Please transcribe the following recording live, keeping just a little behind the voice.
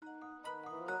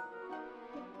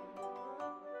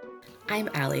I'm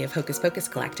Allie of Hocus Pocus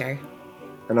Collector.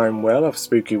 And I'm Will of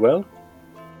Spooky Will.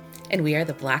 And we are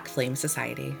the Black Flame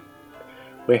Society.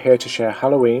 We're here to share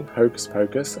Halloween, Hocus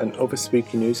Pocus, and other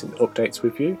spooky news and updates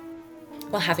with you,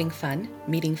 while having fun,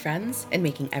 meeting friends, and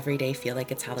making every day feel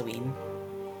like it's Halloween.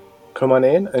 Come on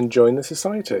in and join the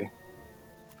society.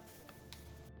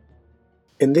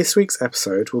 In this week's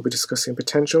episode, we'll be discussing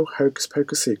potential Hocus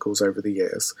Pocus sequels over the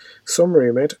years, some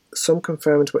rumoured, some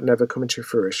confirmed but never coming to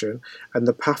fruition, and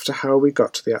the path to how we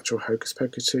got to the actual Hocus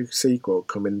Pocus 2 sequel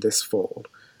coming this fall.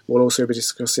 We'll also be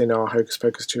discussing our Hocus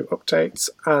Pocus 2 updates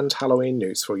and Halloween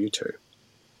news for you too.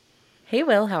 Hey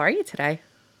Will, how are you today?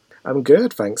 I'm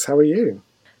good, thanks. How are you?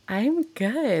 I'm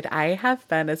good. I have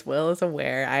been, as Will is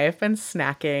aware, I have been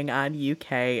snacking on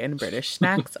UK and British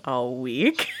snacks all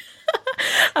week.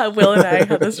 Will and I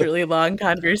had this really long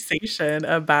conversation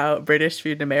about British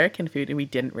food and American food, and we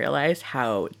didn't realize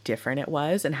how different it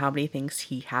was and how many things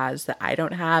he has that I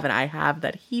don't have and I have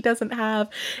that he doesn't have.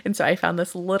 And so I found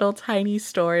this little tiny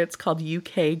store. It's called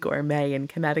UK Gourmet in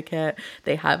Connecticut.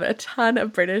 They have a ton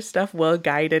of British stuff. Will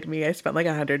guided me. I spent like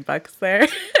 $100 there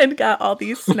and got all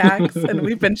these snacks, and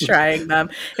we've been trying them.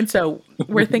 And so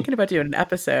we're thinking about doing an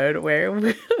episode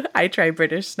where I try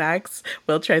British snacks,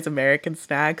 Will tries American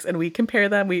snacks, and we compare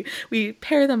them. We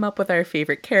pair them up with our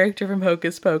favorite character from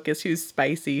Hocus Pocus, who's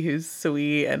spicy, who's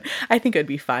sweet, and I think it would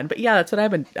be fun. But yeah, that's what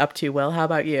I've been up to, Will. How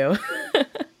about you?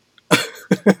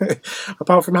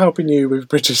 Apart from helping you with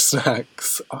British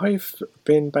snacks, I've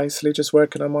been basically just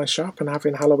working on my shop and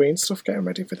having Halloween stuff getting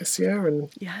ready for this year, and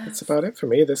that's about it for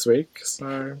me this week.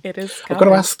 So it is. I've got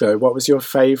to ask though, what was your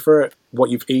favourite? What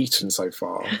you've eaten so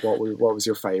far? What was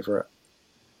your favourite?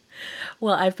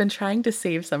 Well, I've been trying to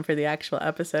save some for the actual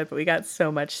episode, but we got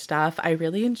so much stuff. I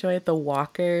really enjoyed the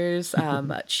Walkers,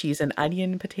 cheese and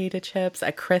onion potato chips,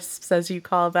 crisps as you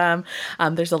call them.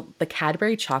 There's the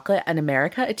Cadbury chocolate. In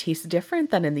America, it tastes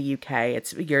different than in the UK.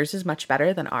 Yours is much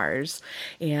better than ours.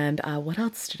 And what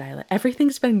else did I like?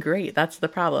 Everything's been great. That's the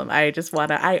problem.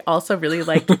 I also really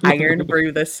liked Iron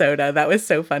Brew, the soda. That was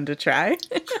so fun to try.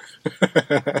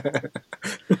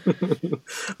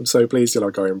 I'm so pleased you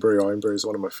like Iron Brew. Iron Brew is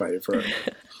one of my favourite.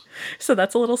 So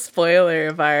that's a little spoiler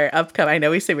of our upcoming. I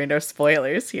know we say we're no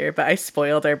spoilers here, but I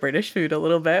spoiled our British food a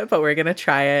little bit, but we're going to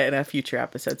try it in a future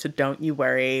episode. So don't you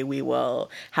worry. We will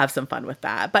have some fun with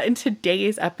that. But in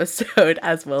today's episode,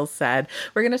 as Will said,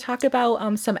 we're going to talk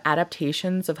about some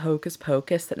adaptations of Hocus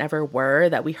Pocus that never were,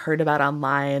 that we heard about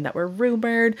online, that were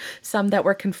rumored, some that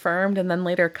were confirmed and then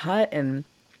later cut, and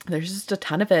there's just a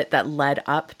ton of it that led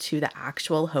up to the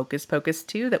actual Hocus Pocus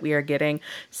 2 that we are getting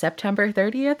September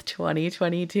 30th,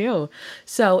 2022.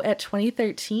 So at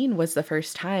 2013 was the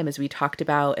first time, as we talked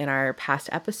about in our past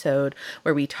episode,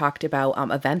 where we talked about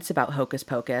events about Hocus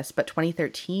Pocus. But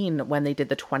 2013, when they did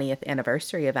the 20th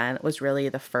anniversary event, was really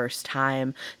the first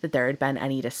time that there had been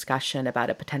any discussion about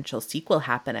a potential sequel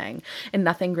happening. And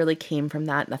nothing really came from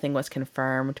that. Nothing was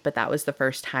confirmed, but that was the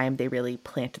first time they really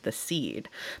planted the seed.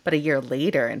 But a year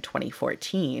later, in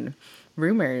 2014,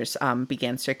 rumors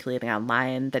began circulating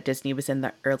online that Disney was in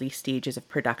the early stages of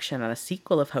production on a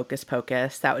sequel of Hocus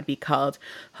Pocus that would be called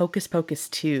Hocus Pocus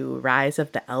 2: Rise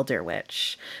of the Elder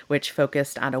Witch, which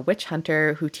focused on a witch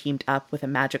hunter who teamed up with a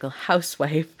magical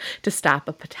housewife to stop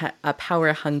a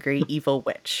power-hungry evil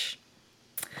witch.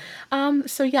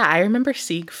 So yeah, I remember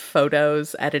seeing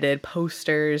photos, edited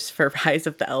posters for Rise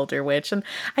of the Elder Witch, and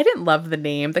I didn't love the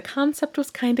name. The concept was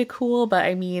kind of cool, but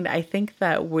I mean, I think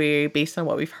that based on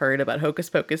what we've heard about Hocus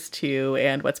Pocus 2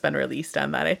 and what's been released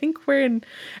on that, I think we're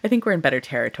in better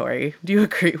territory. Do you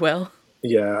agree, Will?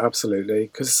 Yeah, absolutely.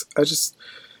 Because I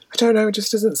don't know, it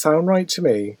just doesn't sound right to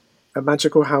me. A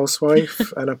magical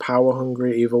housewife and a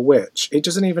power-hungry evil witch. It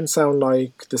doesn't even sound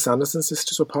like the Sanderson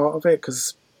sisters were part of it,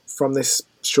 because from this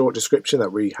short description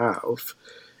that we have,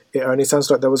 it only sounds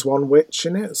like there was one witch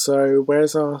in it. So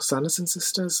where's our Sanderson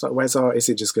sisters? Like, is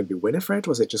it just going to be Winifred?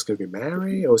 Was it just going to be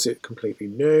Mary? Or is it completely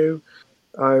new?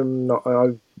 I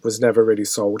was never really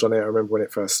sold on it. I remember when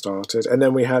it first started. And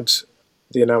then we had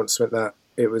the announcement that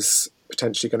it was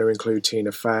potentially going to include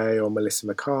Tina Fey or Melissa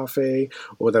McCarthy,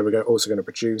 or they were also going to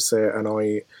produce it. And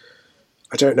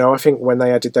I don't know, I think when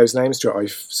they added those names to it, I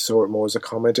saw it more as a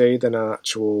comedy than an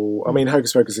actual... I mean,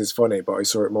 Hocus Pocus is funny, but I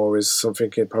saw it more as something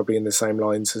probably in the same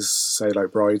lines as, say,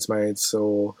 like Bridesmaids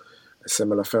or a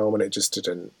similar film, and it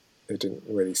didn't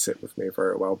really sit with me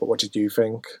very well. But what did you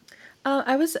think?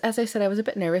 As I said, I was a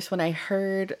bit nervous when I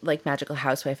heard like Magical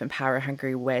Housewife and Power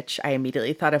Hungry Witch. I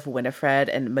immediately thought of Winifred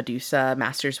and Medusa,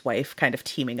 Master's wife, kind of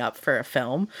teaming up for a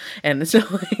film. And so,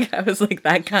 like, I was like,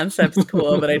 that concept's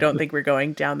cool, but I don't think we're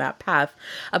going down that path.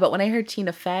 But when I heard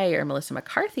Tina Fey or Melissa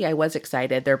McCarthy, I was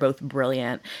excited. They're both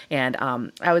brilliant. And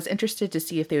I was interested to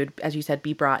see if they would, as you said,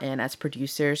 be brought in as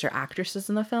producers or actresses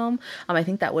in the film. I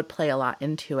think that would play a lot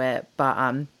into it. But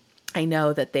I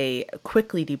know that they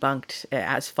quickly debunked it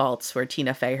as false, where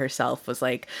Tina Fey herself was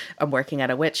like, I'm working at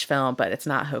a witch film, but it's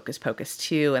not Hocus Pocus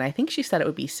 2. And I think she said it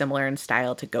would be similar in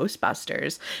style to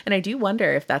Ghostbusters. And I do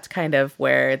wonder if that's kind of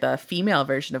where the female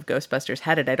version of Ghostbusters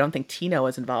headed. I don't think Tina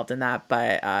was involved in that,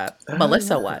 but Oh,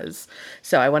 Melissa yeah. was.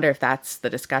 So I wonder if that's the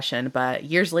discussion. But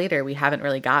years later, we haven't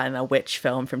really gotten a witch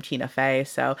film from Tina Fey.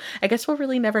 So I guess we'll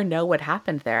really never know what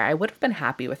happened there. I would have been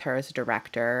happy with her as a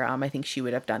director. I think she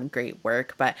would have done great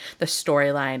work. But the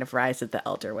storyline of Rise of the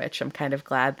Elder Witch, I'm kind of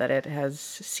glad that it has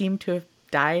seemed to have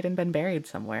died and been buried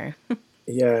somewhere.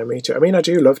 Yeah, me too. I mean, I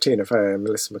do love Tina Fey and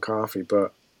Melissa McCarthy,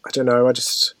 but I don't know. I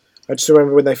just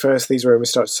remember when these rumors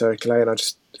started circulating.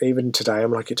 Even today,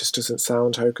 I'm like, it just doesn't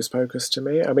sound Hocus Pocus to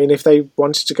me. I mean, if they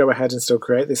wanted to go ahead and still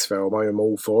create this film, I am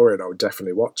all for it. I would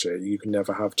definitely watch it. You can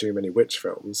never have too many witch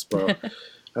films, but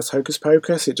as Hocus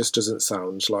Pocus, it just doesn't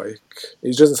sound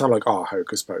like our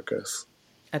Hocus Pocus.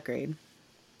 Agreed.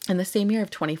 In the same year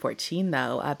of 2014,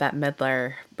 though, Bette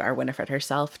Midler, or Winifred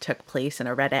herself, took place in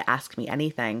a Reddit Ask Me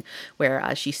Anything,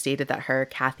 where she stated that her,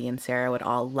 Kathy, and Sarah would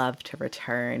all love to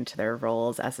return to their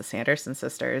roles as the Sanderson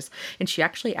sisters. And she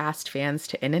actually asked fans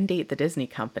to inundate the Disney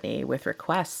company with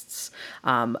requests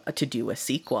to do a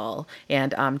sequel.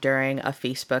 And during a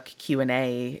Facebook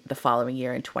Q&A the following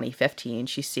year in 2015,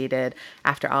 she stated,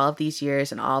 after all of these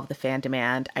years and all of the fan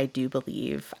demand, I do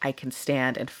believe I can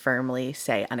stand and firmly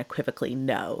say unequivocally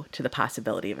no to the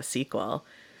possibility of a sequel.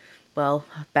 Well,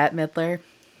 Bette Midler,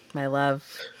 my love,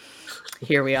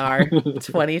 here we are.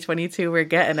 2022, we're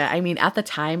getting it. I mean, at the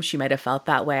time, she might have felt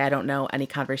that way. I don't know any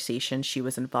conversation she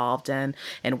was involved in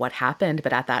and what happened,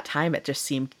 but at that time, it just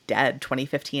seemed dead.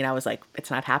 2015, I was like,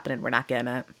 it's not happening. We're not getting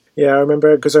it. Yeah, I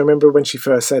remember when she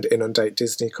first said inundate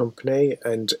Disney company,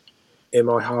 and in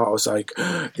my heart, I was like,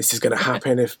 this is going to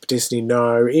happen if Disney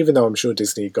know. Even though I'm sure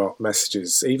Disney got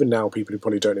messages, even now, people who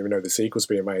probably don't even know the sequel's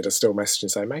being made are still messaging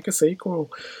saying, make a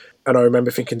sequel. And I remember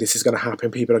thinking, this is going to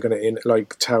happen. People are going to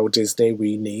tell Disney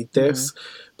we need this.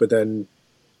 But then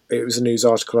it was a news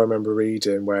article I remember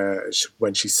reading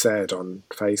when she said on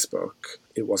Facebook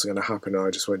it wasn't going to happen. And I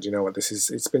just went, you know what,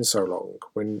 it's been so long.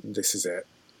 When this is it.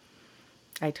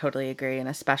 I totally agree. And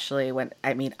especially when,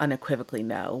 I mean, unequivocally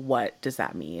no, what does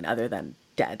that mean other than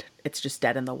dead? It's just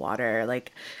dead in the water.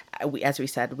 Like, as we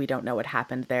said, we don't know what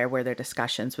happened there. Were there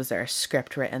discussions? Was there a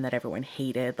script written that everyone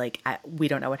hated? Like, we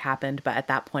don't know what happened. But at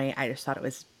that point, I just thought it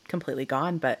was completely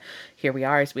gone. But here we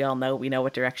are, as we all know, we know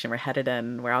what direction we're headed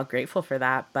in. We're all grateful for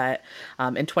that. But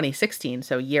in 2016,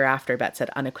 so a year after Bette said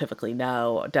unequivocally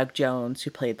no, Doug Jones,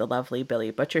 who played the lovely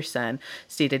Billy Butcherson,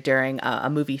 stated during a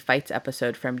movie fights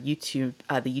episode from YouTube,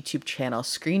 the YouTube channel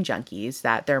Screen Junkies,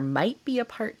 that there might be a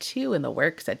part 2 in the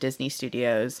works at Disney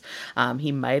Studios.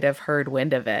 He might have heard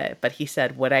wind of it, but he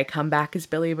said, would I come back as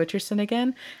Billy Butcherson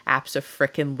again?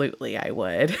 Abso-frickin-lutely I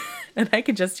would. And I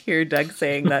could just hear Doug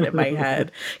saying that in my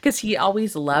head, because he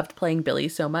always loved playing Billy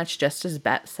so much. Just as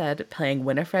Bette said playing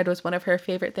Winifred was one of her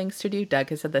favorite things to do, Doug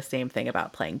has said the same thing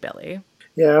about playing Billy.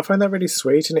 Yeah, I find that really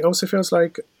sweet, and it also feels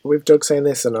like, with Doug saying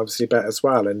this, and obviously Bette as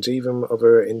well, and even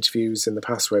other interviews in the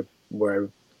past where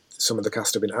some of the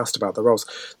cast have been asked about the roles,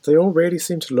 they all really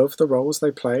seem to love the roles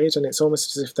they played, and it's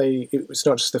almost as if it's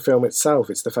not just the film itself,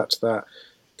 it's the fact that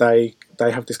they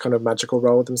have this kind of magical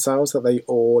role themselves that they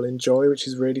all enjoy, which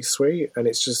is really sweet. And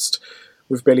it's just,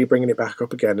 with Billy bringing it back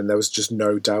up again, and there was just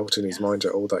no doubt in his mind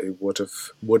at all that he would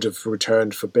have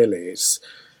returned for Billy.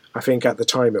 I think at the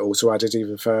time it also added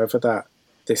even further that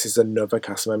this is another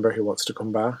cast member who wants to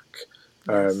come back.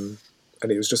 Yes.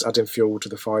 And it was just adding fuel to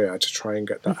the fire to try and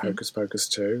get that Hocus Pocus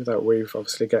 2 that we've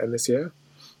obviously getting this year.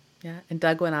 Yeah, and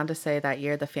Doug went on to say that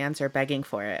year the fans are begging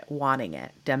for it, wanting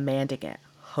it, demanding it,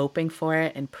 hoping for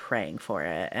it, and praying for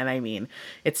it. And I mean,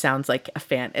 it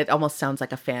almost sounds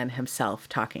like a fan himself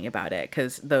talking about it,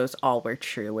 because those all were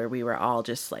true, where we were all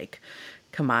just like,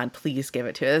 come on, please give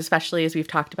it to us. Especially as we've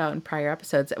talked about in prior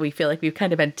episodes, we feel like we've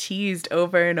kind of been teased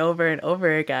over and over and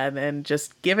over again, and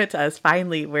just give it to us.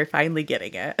 Finally, we're finally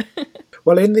getting it.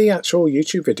 Well, in the actual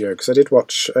YouTube video, because I did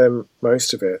watch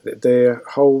most of it, the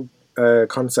whole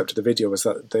concept of the video was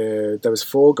that there was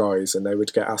 4 guys, and they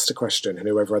would get asked a question, and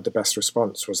whoever had the best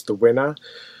response was the winner.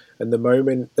 And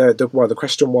the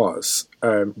question was,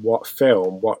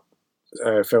 what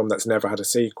film that's never had a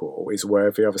sequel is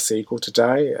worthy of a sequel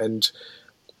today. And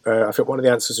I think one of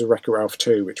the answers was Wreck-It Ralph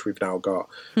 2, which we've now got.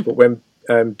 But when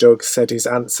Doug said his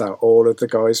answer, all of the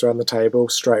guys around the table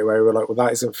straight away were like, well,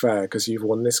 that isn't fair because you've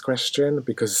won this question,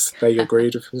 because they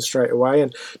agreed with him straight away.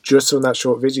 And just from that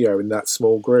short video in that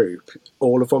small group,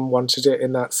 all of them wanted it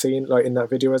in that scene, like in that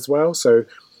video as well. So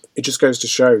it just goes to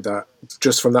show that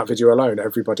just from that video alone,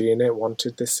 everybody in it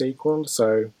wanted this sequel.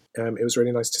 So it was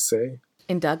really nice to see.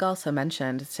 And Doug also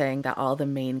mentioned saying that all the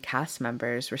main cast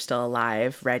members were still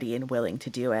alive, ready, and willing to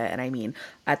do it. And I mean,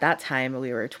 at that time,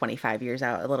 we were 25 years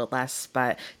out, a little less,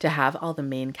 but to have all the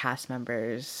main cast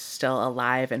members still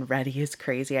alive and ready is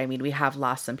crazy. I mean, we have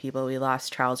lost some people. We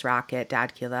lost Charles Rocket,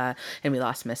 Dadkula, and we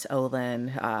lost Miss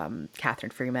Olin,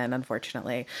 Catherine Freeman,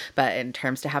 unfortunately. But in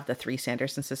terms to have the three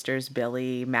Sanderson sisters,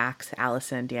 Billy, Max,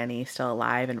 Allison, Danny, still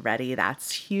alive and ready,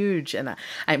 that's huge. And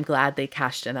I'm glad they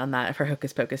cashed in on that for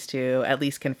Hocus Pocus 2, at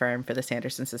least confirmed for the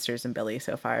Sanderson sisters and Billy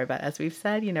so far. But as we've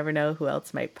said, you never know who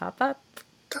else might pop up.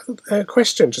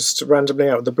 Question, just randomly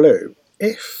out of the blue.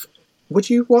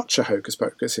 Would you watch a Hocus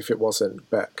Pocus if it wasn't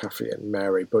Bet, Kathy and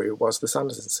Mary, but it was the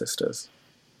Sanderson sisters?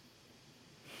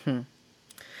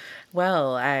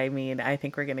 Well, I mean, I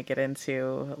think we're going to get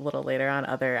into a little later on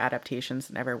other adaptations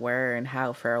that never were, and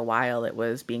how for a while it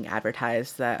was being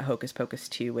advertised that Hocus Pocus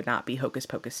 2 would not be Hocus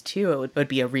Pocus 2. It would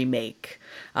be a remake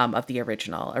of the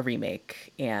original,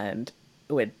 and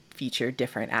it would feature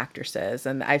different actresses.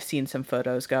 And I've seen some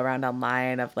photos go around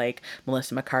online of like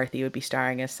Melissa McCarthy would be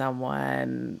starring as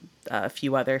someone, a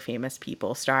few other famous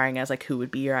people starring as like who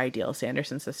would be your ideal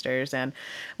Sanderson sisters. And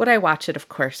would I watch it? Of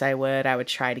course I would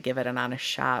try to give it an honest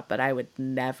shot, but I would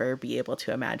never be able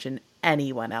to imagine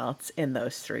anyone else in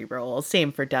those three roles.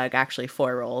 Same for Doug, actually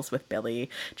 4 roles with Billy.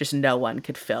 Just no one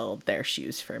could fill their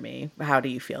shoes for me. How do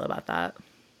you feel about that?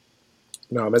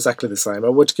 No, I'm exactly the same. I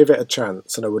would give it a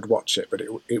chance and I would watch it, but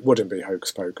it wouldn't be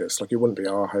Hocus Pocus. Like, it wouldn't be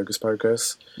our Hocus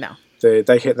Pocus. No.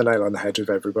 They hit the nail on the head with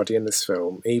everybody in this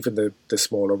film. Even the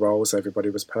smaller roles, everybody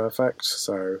was perfect.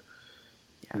 So,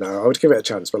 yes. No, I would give it a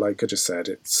chance, but like I just said,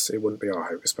 it wouldn't be our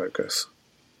Hocus Pocus.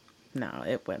 No,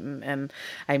 it wouldn't. And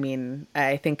I mean,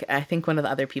 I think one of the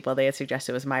other people they had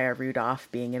suggested was Maya Rudolph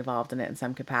being involved in it in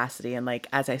some capacity. And like,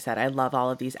 as I said, I love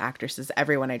all of these actresses.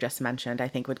 Everyone I just mentioned, I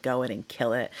think would go in and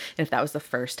kill it. And if that was the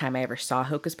first time I ever saw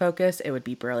Hocus Pocus, it would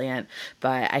be brilliant.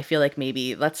 But I feel like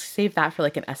maybe let's save that for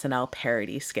like an SNL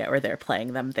parody skit where they're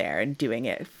playing them there and doing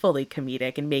it fully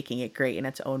comedic and making it great in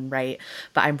its own right.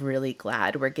 But I'm really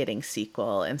glad we're getting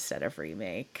sequel instead of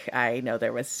remake. I know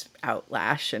there was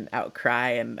outlash and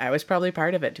outcry, and I was probably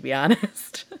part of it, to be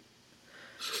honest.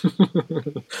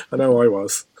 I know I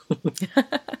was.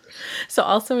 So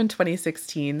also in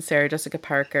 2016, Sarah Jessica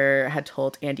Parker had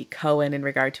told Andy Cohen in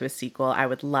regard to a sequel, I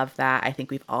would love that. I think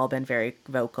we've all been very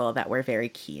vocal that we're very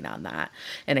keen on that.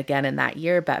 And again, in that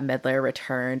year, Bette Midler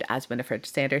returned as Winifred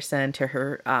Sanderson to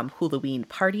her Halloween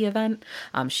party event.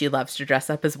 She loves to dress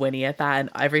up as Winnie at that,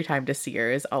 and every time to see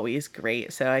her is always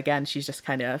great. So again, she's just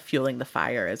kind of fueling the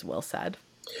fire, as Will said.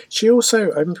 She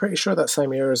also, I'm pretty sure that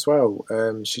same year as well,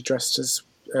 she dressed as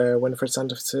Winifred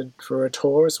Sanderson for a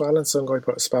tour as well, and some guy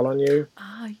put a spell on you.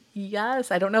 Ah,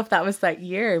 yes. I don't know if that was that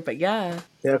year, but yeah.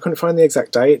 Yeah, I couldn't find the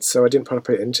exact date, so I didn't put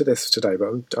it into this today,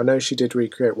 but I know she did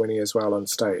recreate Winnie as well on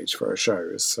stage for her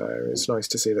shows, so it's nice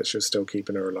to see that she was still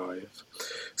keeping her alive.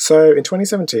 So in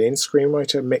 2017,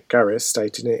 screenwriter Mick Garris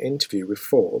stated in an interview with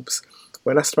Forbes,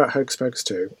 when asked about Hocus Pocus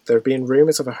 2, there have been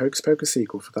rumours of a Hocus Pocus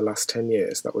sequel for the last 10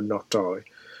 years that would not die.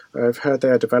 I've heard they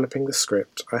are developing the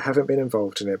script. I haven't been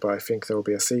involved in it, but I think there will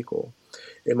be a sequel.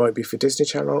 It might be for Disney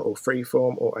Channel or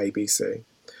Freeform or ABC.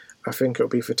 I think it will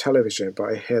be for television, but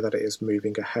I hear that it is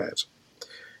moving ahead.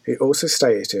 He also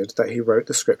stated that he wrote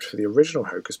the script for the original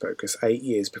Hocus Pocus 8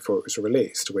 years before it was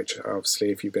released, which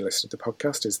obviously, if you've been listening to the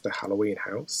podcast, is the Halloween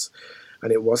House.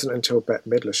 And it wasn't until Bette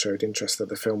Midler showed interest that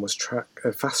the film was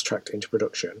fast-tracked into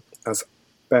production, as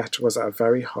Bette was at a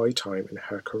very high time in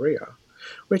her career.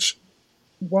 Which,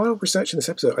 while researching this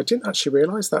episode, I didn't actually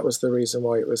realise that was the reason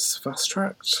why it was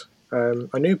fast-tracked.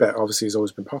 I knew Bette obviously has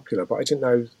always been popular, but I didn't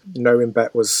know knowing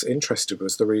Bette was interested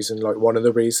was the reason, like one of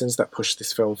the reasons that pushed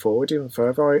this film forward even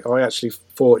further. I actually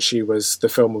thought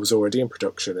the film was already in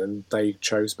production and they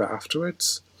chose Bette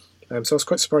afterwards. So I was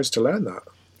quite surprised to learn that.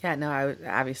 Yeah, no,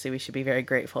 obviously we should be very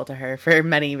grateful to her for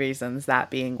many reasons, that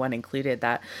being one included,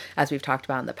 that, as we've talked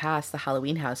about in the past, the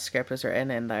Halloween House script was written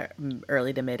in the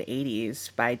early to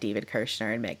mid-'80s by David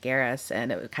Kirshner and Mick Garris,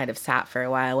 and it kind of sat for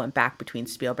a while, went back between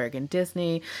Spielberg and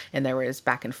Disney, and there was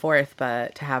back and forth,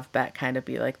 but to have Bette kind of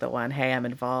be like the one, hey, I'm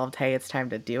involved, hey, it's time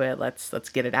to do it, let's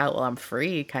get it out while I'm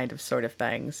free, kind of sort of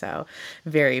thing, so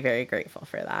very, very grateful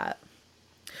for that.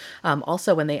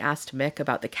 Also, when they asked Mick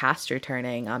about the cast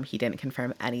returning, he didn't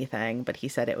confirm anything, but he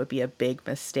said it would be a big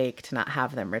mistake to not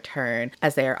have them return,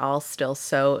 as they are all still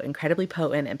so incredibly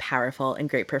potent and powerful and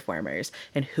great performers,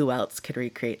 and who else could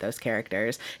recreate those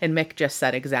characters? And Mick just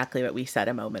said exactly what we said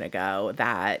a moment ago,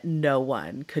 that no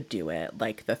one could do it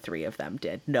like the three of them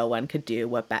did. No one could do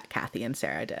what Bet, Kathy, and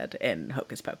Sarah did in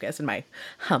Hocus Pocus, in my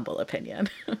humble opinion.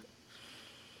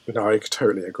 No, I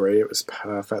totally agree. It was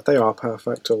perfect. They are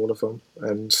perfect, all of them,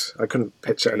 and I couldn't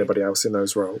picture Agreed. anybody else in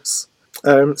those roles.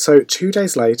 So 2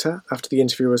 days later, after the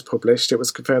interview was published, it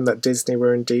was confirmed that Disney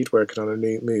were indeed working on a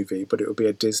new movie, but it would be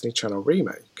a Disney Channel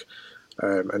remake.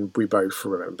 And we both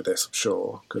remember this, I'm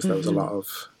sure, because there was a lot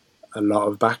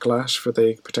of backlash for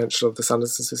the potential of the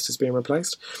Sanderson sisters being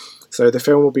replaced. So the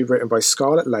film will be written by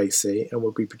Scarlett Lacey and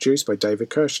will be produced by David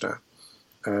Kirshner.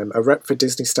 A rep for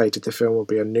Disney stated the film will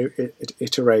be a new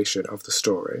iteration of the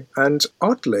story. And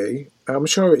oddly, I'm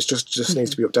sure it just needs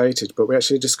to be updated, but we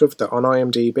actually discovered that on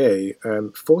IMDb,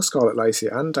 for Scarlett Lacey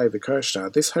and David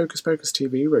Kirshner, this Hocus Pocus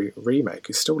TV remake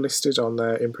is still listed on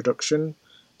their in production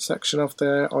section of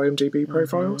their IMDb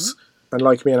profiles. And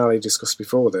like me and Ali discussed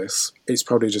before this, it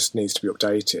probably just needs to be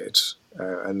updated.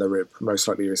 And there most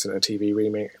likely isn't a TV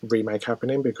remake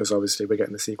happening, because obviously we're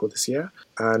getting the sequel this year.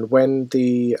 And when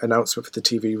the announcement for the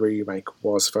TV remake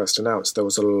was first announced, there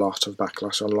was a lot of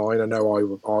backlash online. I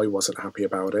know I wasn't happy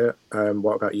about it.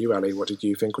 What about you, Ellie? What did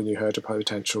you think when you heard a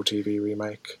potential TV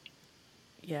remake?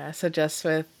 Yeah, so just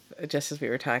as we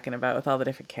were talking about with all the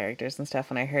different characters and stuff,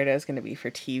 when I heard it was going to be for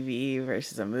TV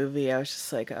versus a movie, I was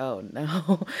just like, oh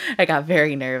no. I got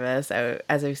very nervous.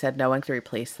 As I said, no one could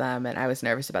replace them, and I was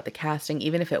nervous about the casting.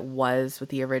 Even if it was with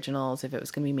the originals, if it was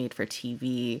going to be made for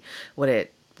TV, would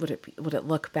it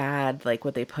look bad? Like,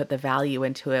 would they put the value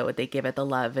into it? Would they give it the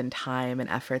love and time and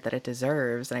effort that it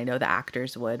deserves? And I know the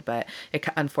actors would, but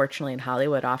unfortunately in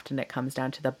Hollywood, often it comes down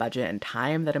to the budget and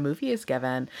time that a movie is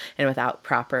given. And without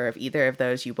proper of either of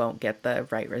those, you won't get the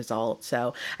right result.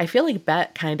 So I feel like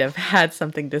Bet kind of had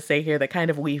something to say here that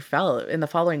kind of we felt in the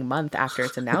following month after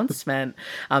its announcement.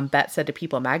 Bet said to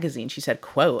People magazine, she said,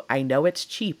 quote, "I know it's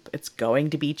cheap. It's going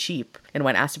to be cheap." And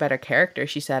when asked about her character,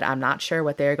 she said, "I'm not sure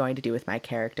what they're going to do with my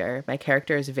character. My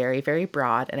character is very, very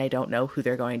broad, and I don't know who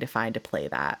they're going to find to play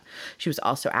that." She was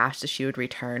also asked if she would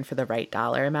return for the right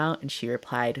dollar amount, and she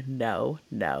replied, "No,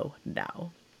 no,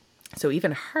 no." So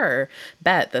even her,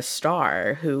 Bet, the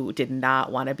star, who did not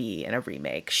want to be in a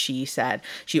remake, she said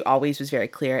she always was very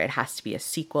clear it has to be a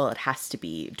sequel, it has to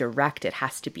be direct, it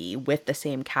has to be with the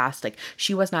same cast. Like,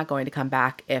 she was not going to come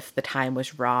back if the time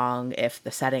was wrong, if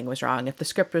the setting was wrong, if the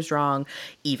script was wrong,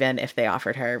 even if they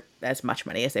offered her as much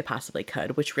money as they possibly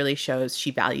could, which really shows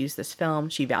she values this film,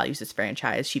 she values this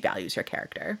franchise, she values her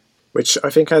character. Which I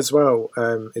think as well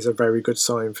is a very good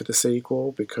sign for the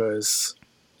sequel, because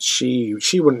she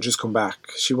wouldn't just come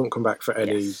back. She wouldn't come back for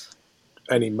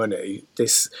any money.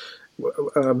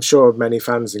 I'm sure many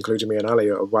fans, including me and Ali,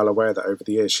 are well aware that over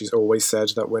the years she's always said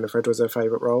that Winifred was her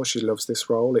favourite role. She loves this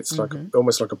role. It's like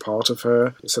almost like a part of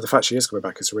her. So the fact she is coming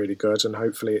back is really good, and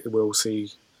hopefully we'll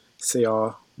see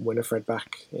our Winifred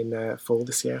back in fall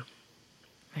this year.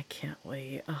 I can't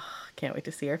wait. Oh, can't wait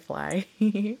to see her fly.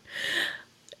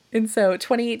 And so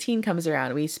 2018 comes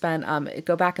around. We spent,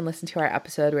 go back and listen to our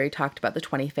episode where we talked about the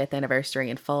 25th anniversary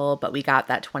in full, but we got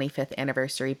that 25th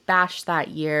anniversary bash that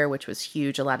year, which was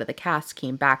huge. A lot of the cast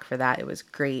came back for that. It was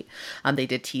great. They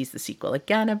did tease the sequel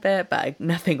again a bit, but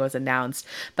nothing was announced.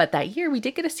 But that year we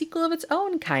did get a sequel of its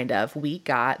own, kind of. We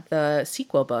got the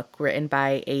sequel book written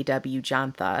by A.W.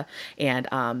 Jontha. And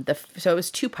so it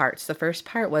was two parts. The first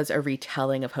part was a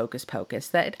retelling of Hocus Pocus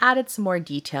that added some more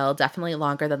detail, definitely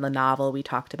longer than the novel we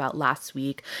talked about last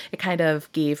week. It kind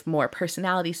of gave more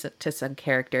personality to some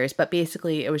characters, but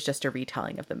basically it was just a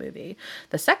retelling of the movie.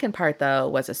 The second part, though,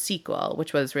 was a sequel,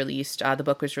 which was released, the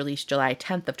book was released July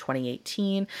 10th of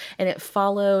 2018, and it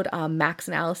followed Max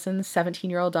and Allison's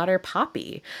 17-year-old daughter,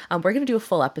 Poppy. We're going to do a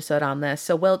full episode on this,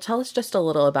 so Will, tell us just a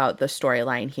little about the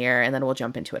storyline here, and then we'll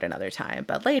jump into it another time,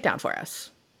 but lay it down for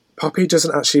us. Poppy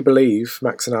doesn't actually believe,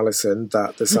 Max and Allison,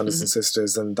 that the Sanderson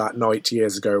sisters and that night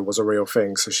years ago was a real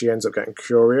thing. So she ends up getting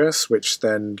curious, which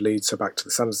then leads her back to the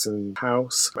Sanderson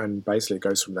house, and basically it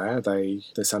goes from there. The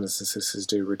Sanderson sisters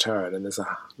do return, and there's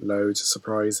loads of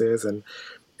surprises, and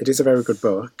it is a very good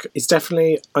book. It's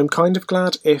definitely, I'm kind of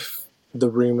glad if the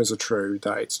rumours are true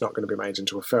that it's not going to be made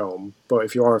into a film, but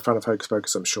if you are a fan of Hocus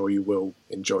Pocus, I'm sure you will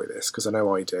enjoy this, because I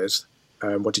know I did.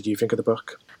 What did you think of the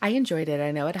book? I enjoyed it. I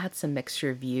know it had some mixed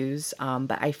reviews,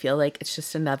 but I feel like it's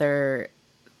just another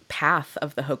path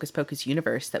of the Hocus Pocus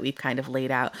universe that we've kind of laid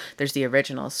out. There's the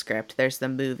original script, there's the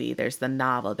movie, there's the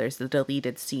novel, there's the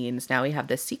deleted scenes. Now we have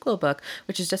this sequel book,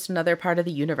 which is just another part of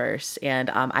the universe. And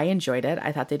I enjoyed it.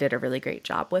 I thought they did a really great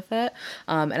job with it.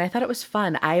 And I thought it was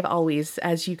fun. I've always,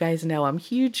 as you guys know, I'm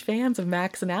huge fans of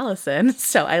Max and Allison.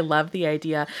 So I love the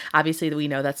idea. Obviously, we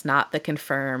know that's not the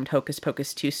confirmed Hocus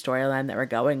Pocus 2 storyline that we're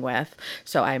going with.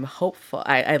 So I'm hopeful.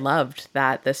 I loved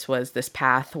that this was this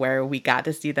path where we got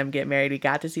to see them get married. We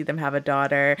got to see them have a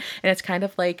daughter. And it's kind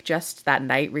of like just that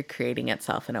night recreating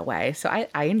itself in a way. So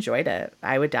I enjoyed it.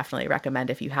 I would definitely recommend,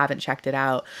 if you haven't checked it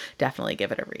out, definitely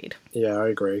give it a read. Yeah, I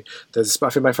agree. I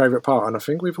think my favourite part, and I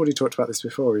think we've already talked about this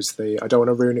before, is I don't want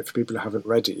to ruin it for people who haven't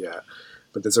read it yet,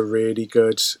 but there's a really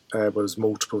good, there's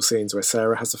multiple scenes where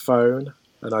Sarah has a phone,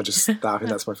 and I think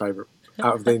that's my favourite.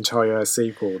 Out of the entire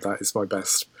sequel, that is my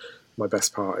best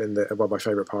part my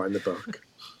favourite part in the book.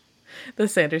 The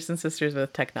Sanderson sisters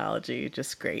with technology,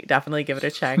 just great. Definitely give it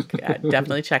a check.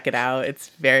 Definitely check it out. It's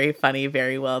very funny,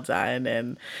 very well done,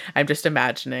 and I'm just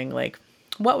imagining, like,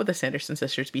 what would the Sanderson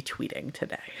sisters be tweeting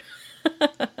today?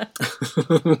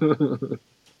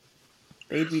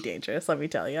 They'd be dangerous, let me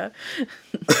tell you.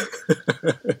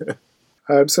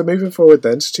 So moving forward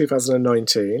then to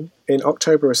 2019, in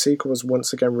October a sequel was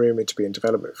once again rumoured to be in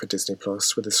development for Disney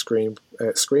Plus, with a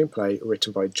screenplay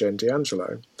written by Jen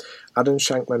D'Angelo. Adam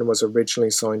Shankman was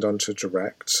originally signed on to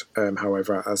direct,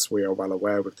 however, as we are well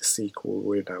aware with the sequel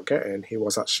we're now getting, he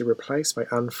was actually replaced by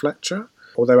Anne Fletcher.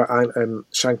 Although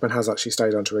Shankman has actually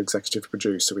stayed on to executive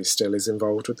produce, so he still is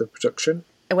involved with the production.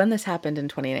 When this happened in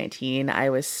 2019, I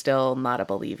was still not a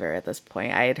believer at this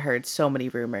point. I had heard so many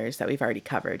rumors that we've already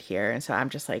covered here. And so I'm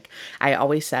just like, I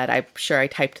always said, I'm sure I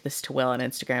typed this to Will on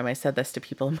Instagram. I said this to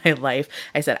people in my life.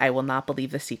 I said, I will not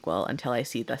believe the sequel until I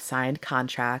see the signed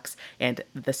contracts and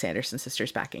the Sanderson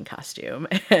sisters back in costume.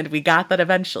 And we got that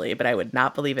eventually, but I would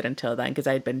not believe it until then, because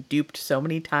I had been duped so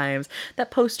many times.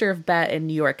 That poster of Bette in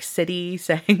New York City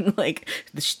saying, like,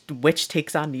 the witch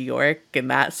takes on New York, and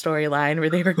that storyline where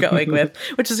they were going with,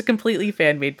 which is a completely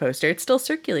fan-made poster. It still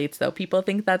circulates, though. People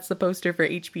think that's the poster for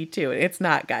HP2. It's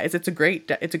not, guys. It's a great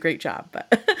job.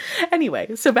 But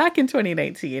anyway, so back in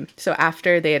 2019, so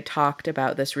after they had talked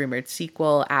about this rumored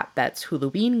sequel at Bette's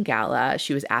Halloween gala,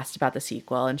 she was asked about the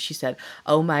sequel, and she said,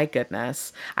 "Oh my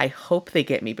goodness, I hope they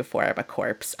get me before I'm a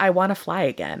corpse. I want to fly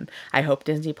again. I hope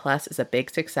Disney Plus is a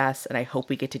big success, and I hope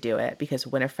we get to do it, because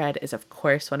Winifred is, of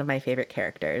course, one of my favorite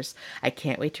characters. I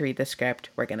can't wait to read the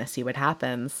script. We're going to see what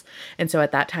happens." And so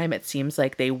at that time, it seems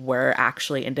like they were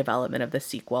actually in development of the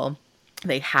sequel.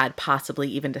 They had possibly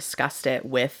even discussed it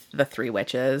with the three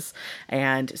witches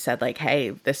and said, like,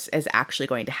 hey, this is actually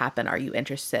going to happen. Are you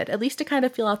interested? At least to kind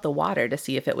of feel out the water to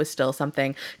see if it was still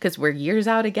something, because we're years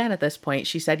out again at this point.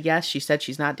 She said yes. She said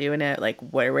she's not doing it. Like,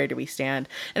 where do we stand?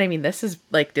 And I mean, this is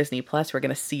like Disney Plus. We're going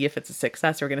to see if it's a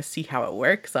success. We're going to see how it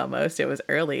works almost. It was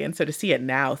early. And so to see it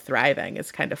now thriving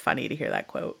is kind of funny to hear that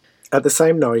quote. At the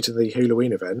same night of the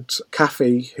Halloween event,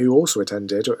 Kathy, who also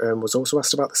attended, was also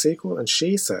asked about the sequel, and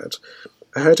she said,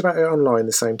 "I heard about it online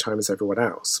the same time as everyone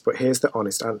else, but here's the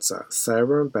honest answer.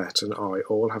 Sarah and Bette and I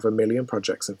all have a million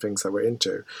projects and things that we're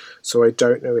into, so I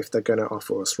don't know if they're going to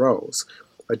offer us roles.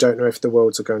 I don't know if the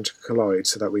worlds are going to collide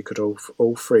so that we could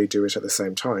all three do it at the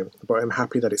same time, but I'm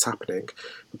happy that it's happening,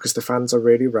 because the fans are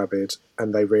really rabid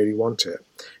and they really want it.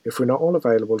 If we're not all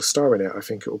available to star in it, I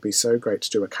think it would be so great to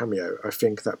do a cameo. I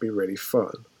think that'd be really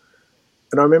fun."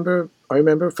 And I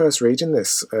remember first reading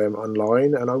this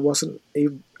online, and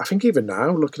I think even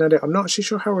now, looking at it, I'm not actually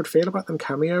sure how I would feel about them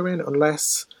cameoing,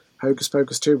 unless Hocus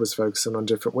Pocus 2 was focusing on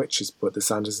different witches, but the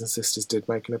Sanderson sisters did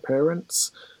make an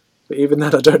appearance. But even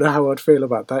then, I don't know how I'd feel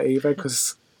about that either,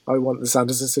 because I want the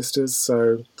Sanderson sisters.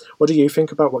 So what do you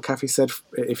think about what Kathy said,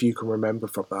 if you can remember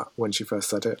from that, when she first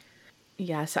said it?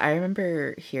 Yeah, so I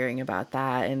remember hearing about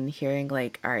that and hearing,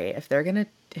 like, all right,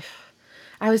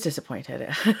 I was disappointed.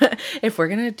 If we're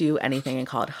going to do anything and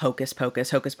call it Hocus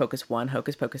Pocus, Hocus Pocus 1,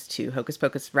 Hocus Pocus 2, Hocus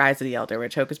Pocus Rise of the Elder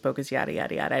Witch, Hocus Pocus yada,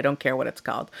 yada, yada. I don't care what it's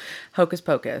called. Hocus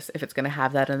Pocus, if it's going to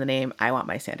have that in the name, I want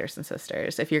my Sanderson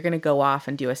sisters. If you're going to go off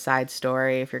and do a side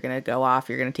story, if you're going to go off,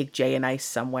 you're going to take Jay and Ice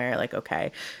somewhere, like,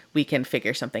 okay, we can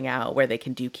figure something out where they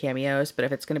can do cameos. But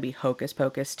if it's going to be Hocus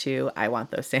Pocus 2, I want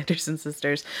those Sanderson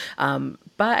sisters.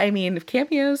 But I mean,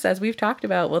 cameos, as we've talked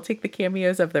about, we'll take the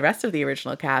cameos of the rest of the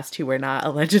original cast who were not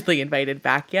allegedly invited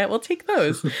back yet. We'll take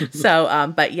those.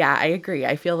 So, but yeah, I agree.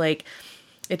 I feel like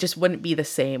it just wouldn't be the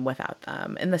same without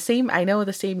them. And I know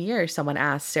the same year, someone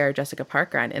asked Sarah Jessica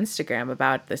Parker on Instagram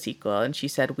about the sequel, and she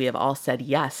said, "We have all said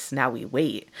yes, now we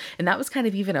wait." And that was kind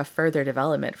of even a further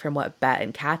development from what Bet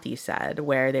and Kathy said,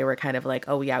 where they were kind of like,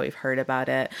 "Oh, yeah, we've heard about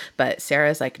it." But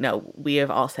Sarah's like, "No, we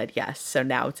have all said yes, so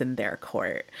now it's in their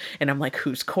court." And I'm like,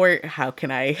 "Whose court? What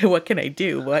can I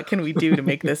do? What can we do to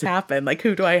make this happen? Like,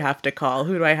 who do I have to call?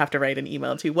 Who do I have to write an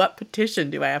email to? What petition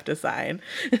do I have to sign?"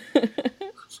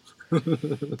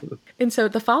 And so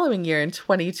the following year in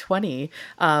 2020,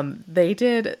 they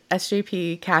did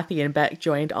SJP, Kathy, and Beck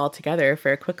joined all together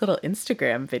for a quick little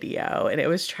Instagram video, and it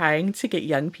was trying to get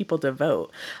young people to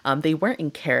vote. They weren't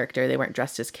in character, they weren't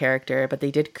dressed as character, but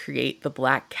they did create the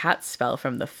black cat spell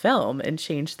from the film and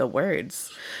change the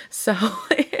words. So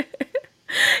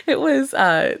it was,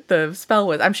 the spell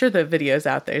was, I'm sure the video's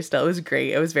out there still. It was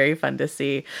great. It was very fun to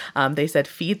see. They said,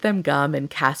 "Feed them gum and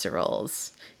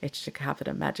casseroles.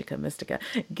 Itchicapita Magica Mystica.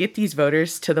 Get these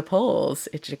voters to the polls.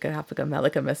 Itchicapita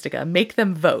Melica Mystica. Make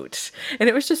them vote." And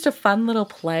it was just a fun little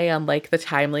play on like the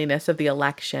timeliness of the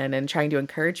election and trying to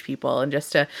encourage people, and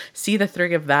just to see the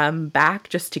three of them back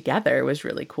just together was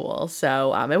really cool.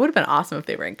 So it would have been awesome if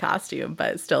they were in costume,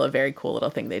 but still a very cool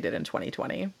little thing they did in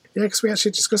 2020. Yeah, because we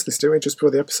actually discussed this, didn't we, just before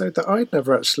the episode, that I'd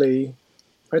never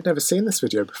seen this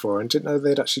video before and didn't know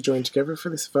they'd actually joined together for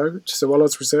this vote. So while I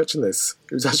was researching this,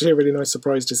 it was actually a really nice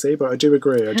surprise to see, but I do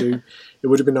agree, it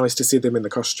would have been nice to see them in the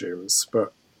costumes,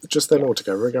 but just them all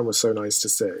together again was so nice to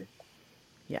see.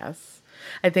 Yes.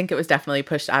 I think it was definitely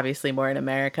pushed, obviously, more in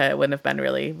America. It wouldn't have been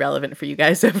really relevant for you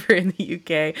guys over in the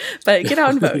UK. But get out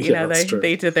and vote. Yeah,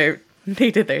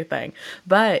 they did their thing.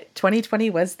 But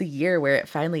 2020 was the year where it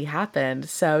finally happened.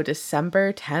 So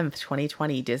December 10th,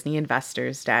 2020, Disney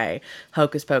Investors Day,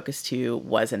 Hocus Pocus 2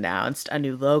 was announced. A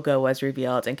new logo was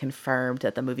revealed and confirmed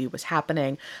that the movie was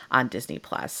happening on Disney+.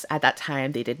 At that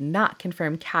time, they did not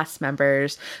confirm cast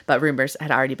members, but rumors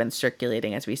had already been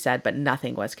circulating, as we said, but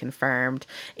nothing was confirmed.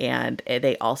 And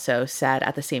they also said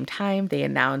at the same time, they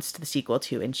announced the sequel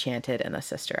to Enchanted and the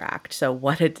Sister Act. So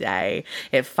what a day.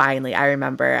 It finally, I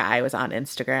remember I was on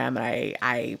Instagram and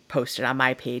I posted on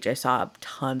my page. I saw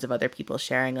tons of other people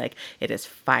sharing, like, it is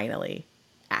finally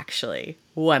actually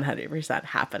 100%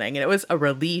 happening. And it was a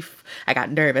relief. I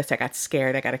got nervous, I got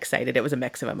scared, I got excited. It was a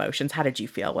mix of emotions. How did you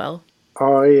feel, Will?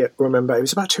 I remember it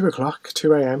was about 2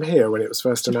 a.m. here when it was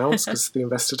first announced, because the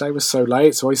Investor Day was so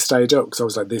late, so I stayed up because I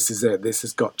was like, this is it, this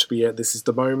has got to be it, this is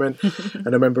the moment. And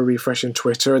I remember refreshing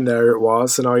Twitter and there it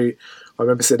was, and I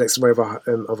remember sitting next to my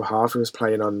other half who was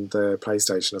playing on the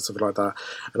PlayStation or something like that,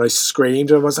 and I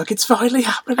screamed and I was like, it's finally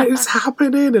happening, it's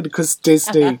happening. And because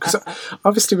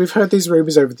obviously we've heard these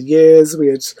rumours over the years, we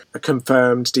had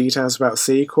confirmed details about a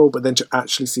sequel, but then to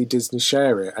actually see Disney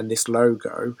share it and this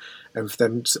logo, and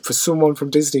for someone from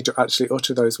Disney to actually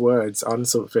utter those words on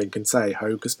something and say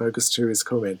Hocus Pocus 2 is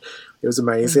coming, it was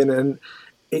amazing. And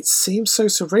it seems so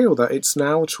surreal that it's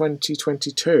now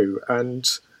 2022 and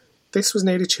this was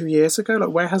nearly 2 years ago.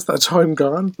 Like, where has that time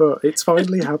gone? But it's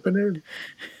finally happening.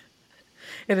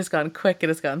 It has gone quick, it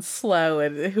has gone slow,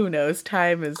 and who knows,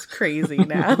 time is crazy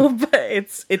now. But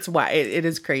it's why it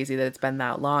is crazy that it's been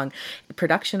that long.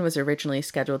 Production was originally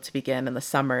scheduled to begin in the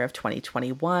summer of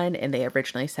 2021, and they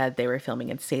originally said they were filming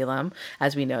in Salem.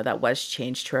 As we know, that was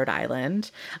changed to Rhode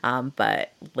Island.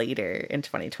 But later in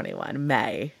 2021,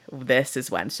 May, this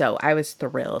is when. So I was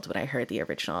thrilled when I heard the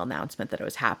original announcement that it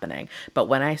was happening. But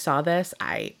when I saw this,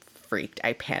 I freaked.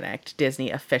 I panicked.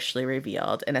 Disney officially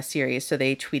revealed in a series. So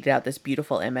they tweeted out this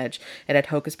beautiful image. It had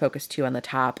Hocus Pocus 2 on the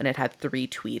top, and it had 3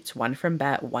 tweets, one from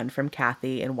Bet, one from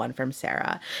Kathy, and one from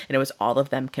Sarah. And it was all of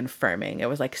them confirming. It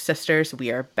was like, sisters,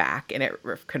 we are back. And it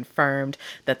confirmed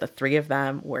that the 3 of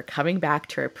them were coming back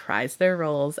to reprise their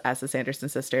roles as the Sanderson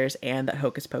sisters, and that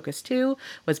Hocus Pocus 2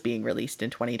 was being released in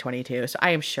 2022. So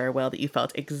I am sure, Will, that you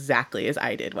felt exactly as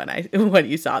I did when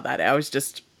you saw that. I was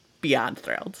just beyond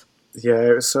thrilled. Yeah,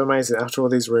 it was so amazing after all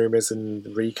these rumours and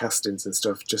recastings and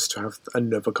stuff, just to have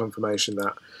another confirmation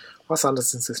that our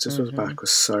Sanderson sisters was back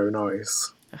was so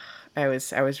nice. I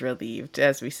was relieved.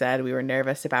 As we said, we were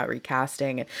nervous about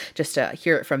recasting, and just to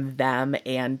hear it from them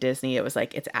and Disney, it was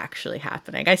like, it's actually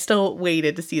happening. I still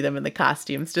waited to see them in the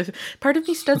costumes. Part of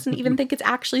me doesn't even think it's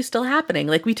actually still happening.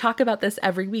 Like, we talk about this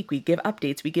every week. We give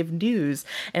updates, we give news,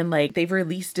 and like,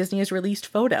 Disney has released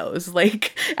photos.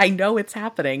 Like, I know it's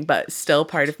happening, but still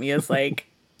part of me is like,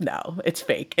 no, it's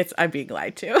fake. I'm being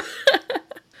lied to.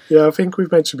 Yeah, I think we've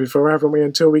mentioned before, haven't we?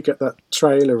 Until we get that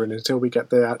trailer and until we get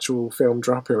the actual film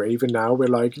dropping, or even now, we're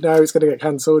like, no, it's going to get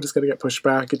cancelled, it's going to get pushed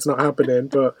back, it's not happening.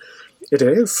 But it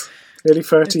is. Nearly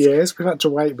 30 years we've had to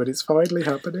wait, but it's finally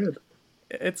happening.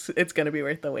 It's going to be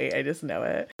worth the wait. I just know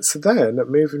it. So then,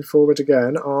 moving forward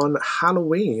again, on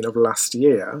Halloween of last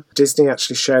year, Disney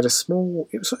actually shared a small,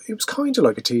 it was kind of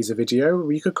like a teaser video,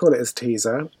 you could call it as a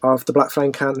teaser, of the Black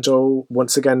Flame candle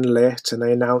once again lit, and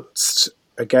they announced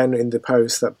again in the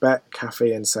post that Beck,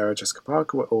 Kathy and Sarah Jessica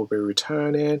Parker will all be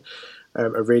returning.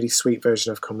 A really sweet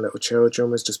version of Come Little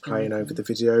Children was just playing over the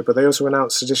video, but they also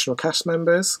announced additional cast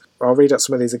members. I'll read out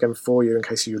some of these again for you in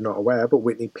case you're not aware, but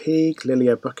Whitney Peake,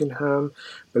 Lilia Buckingham,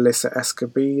 Melissa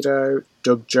Escobedo,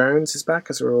 Doug Jones is back,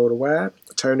 as we're all aware,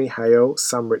 Tony Hale,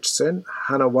 Sam Richardson,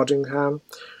 Hannah Waddingham,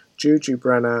 Juju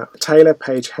Brenner, Taylor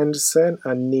Paige Henderson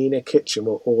and Nina Kitchen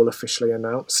were all officially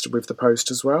announced with the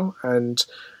post as well. And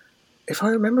if I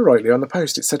remember rightly, on the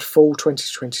post it said fall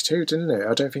 2022, didn't it?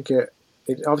 I don't think it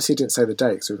obviously didn't say the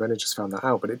date, so we've only just found that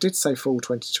out, but it did say fall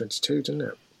 2022, didn't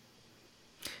it?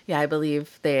 Yeah, I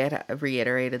believe they had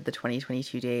reiterated the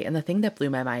 2022 date. And the thing that blew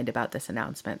my mind about this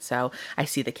announcement, so I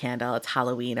see the candle, it's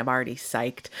Halloween, I'm already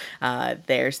psyched.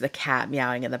 There's the cat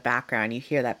meowing in the background. You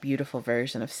hear that beautiful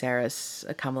version of Sarah's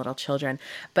Come Little Children.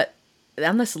 But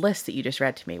on this list that you just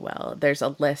read to me, Will, there's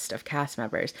a list of cast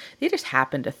members. They just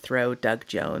happened to throw Doug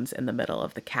Jones in the middle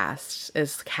of the cast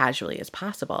as casually as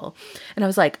possible. And I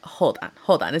was like, hold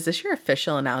on. Is this your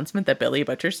official announcement that Billy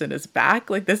Butcherson is back?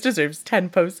 Like, this deserves 10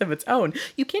 posts of its own.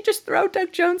 You can't just throw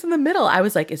Doug Jones in the middle. I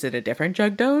was like, is it a different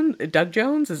Doug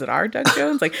Jones? Is it our Doug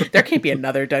Jones? Like, there can't be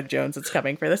another Doug Jones that's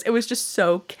coming for this. It was just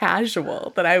so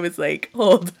casual that I was like,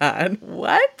 hold on,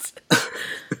 what?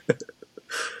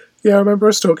 Yeah, I remember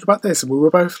us talking about this, and we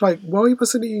were both like, why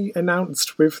wasn't he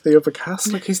announced with the other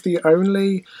cast? Like, he's the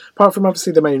only, apart from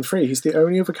obviously the main three, he's the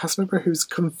only other cast member who's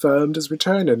confirmed as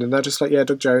returning, and they're just like, yeah,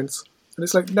 Doug Jones. And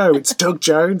it's like, no, it's Doug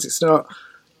Jones, it's not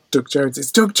Doug Jones,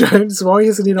 it's Doug Jones. Why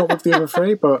isn't he not with the other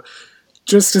three? But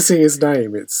just to see his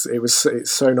name, it's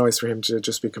so nice for him to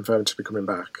just be confirmed to be coming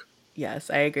back. Yes,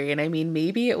 I agree. And I mean,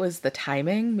 maybe it was the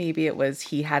timing. Maybe it was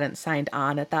he hadn't signed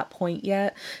on at that point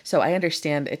yet. So I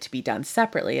understand it to be done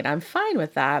separately, and I'm fine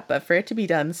with that. But for it to be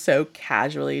done so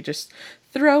casually, just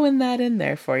throwing that in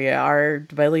there for you, our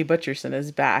Billy Butcherson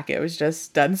is back. It was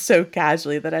just done so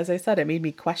casually that, as I said, it made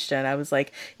me question. I was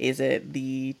like, is it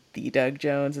the Doug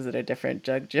Jones? Is it a different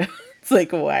Doug Jones?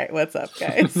 Like, what? What's up,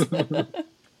 guys?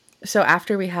 So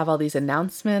after we have all these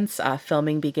announcements,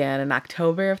 filming began in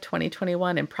October of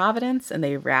 2021 in Providence, and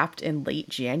they wrapped in late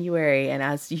January. And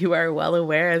as you are well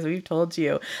aware, as we've told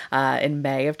you, in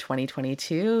May of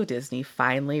 2022, Disney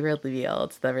finally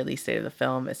revealed the release date of the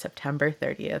film is September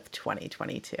 30th,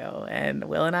 2022. And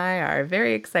Will and I are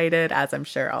very excited, as I'm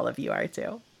sure all of you are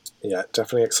too. Yeah,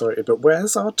 definitely excited. But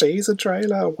where's our teaser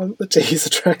trailer? I want the teaser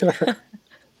trailer.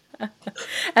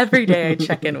 Every day I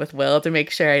check in with Will to make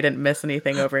sure I didn't miss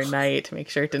anything overnight, to make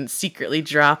sure it didn't secretly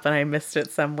drop and I missed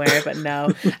it somewhere. But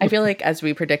no, I feel like, as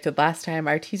we predicted last time,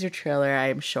 our teaser trailer,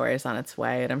 I'm sure, is on its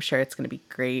way, and I'm sure it's going to be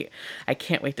great. I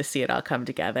can't wait to see it all come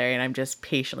together, and I'm just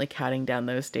patiently counting down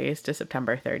those days to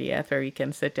September 30th, where we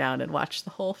can sit down and watch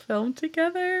the whole film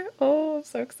together. Oh, I'm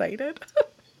so excited.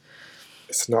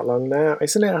 It's not long now.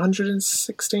 Isn't it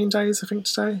 116 days, I think,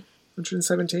 today?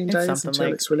 117 days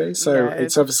until it's released. So yeah,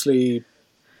 it's obviously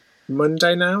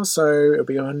Monday now, so it'll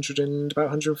be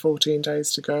 114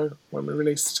 days to go when we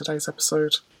release today's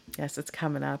episode. Yes, it's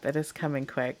coming up. It is coming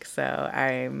quick. So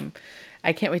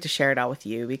I can't wait to share it all with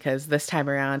you, because this time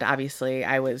around, obviously,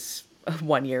 I was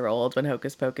 1 year old when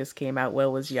Hocus Pocus came out.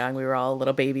 Will was young. We were all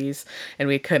little babies, and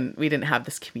we didn't have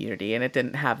this community, and it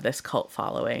didn't have this cult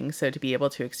following. So to be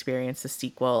able to experience the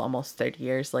sequel almost 30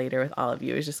 years later with all of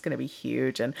you is just going to be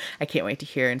huge. And I can't wait to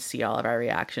hear and see all of our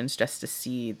reactions, just to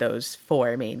see those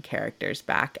four main characters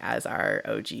back as our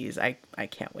OGs. I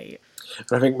can't wait.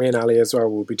 And I think me and Ali as well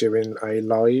will be doing a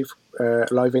live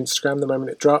Instagram the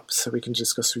moment it drops, so we can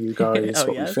discuss with you guys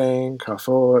what we think, our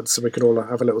thoughts, and we can all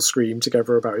have a little scream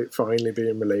together about it finally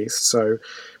being released. So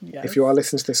if you are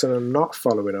listening to this and are not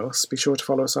following us, be sure to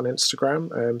follow us on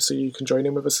Instagram, so you can join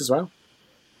in with us as well.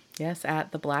 Yes,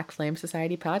 at the Black Flame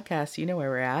Society podcast. You know where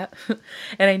we're at.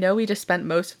 And I know we just spent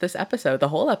most of this episode, the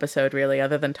whole episode really,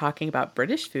 other than talking about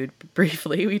British food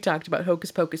briefly. We talked about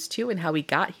Hocus Pocus 2 and how we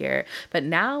got here. But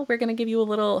now we're going to give you a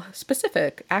little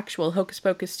specific, actual Hocus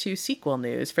Pocus 2 sequel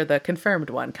news for the confirmed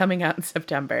one coming out in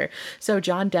September. So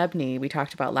John Debney, we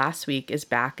talked about last week, is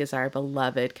back as our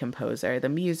beloved composer. The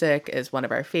music is one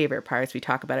of our favorite parts. We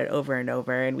talk about it over and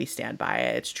over, and we stand by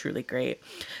it. It's truly great.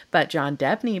 But John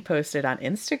Debney posted on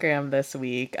Instagram this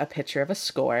week a picture of a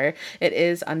score. It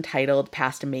is untitled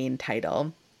past main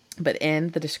title. But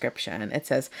in the description, it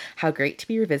says, "How great to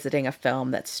be revisiting a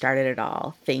film that started it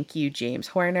all. Thank you, James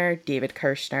Horner, David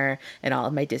Kirshner, and all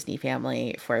of my Disney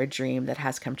family for a dream that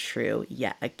has come true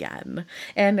yet again."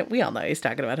 And we all know he's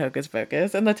talking about Hocus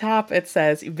Pocus. In the top, it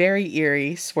says, "Very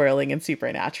eerie, swirling, and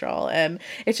supernatural." And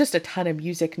it's just a ton of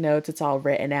music notes. It's all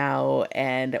written out.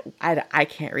 And I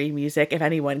can't read music. If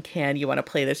anyone can, you want to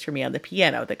play this for me on the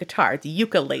piano, the guitar, the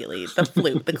ukulele, the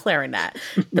flute, the clarinet,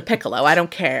 the piccolo. I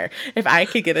don't care. If I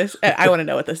could get I want to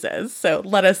know what this is. So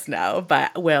let us know.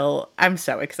 But I'm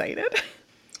so excited.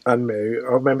 And me,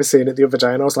 I remember seeing it the other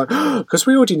day, and I was like, because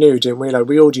we already knew, didn't we? Like,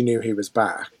 we already knew he was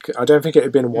back. I don't think it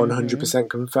had been 100%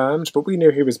 confirmed, but we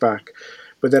knew he was back.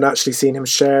 But then actually seeing him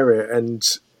share it and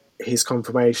his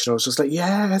confirmation, I was just like,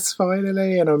 yes,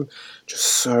 finally. And I'm just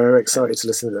so excited to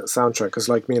listen to that soundtrack, because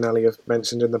like me and Ali have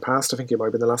mentioned in the past, I think it might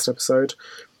have been the last episode,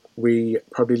 we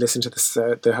probably listened to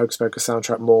the Hocus Pocus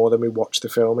soundtrack more than we watched the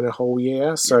film in a whole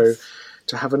year. So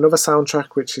to have another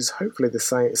soundtrack which is hopefully the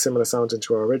same, similar sounding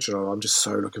to our original, I'm just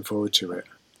so looking forward to it.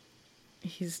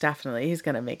 He's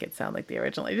going to make it sound like the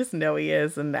original. I just know he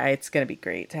is. And it's going to be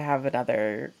great to have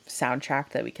another soundtrack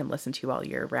that we can listen to all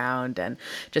year round. And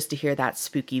just to hear that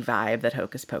spooky vibe that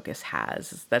Hocus Pocus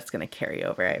has, that's going to carry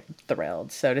over. I'm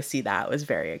thrilled. So to see that was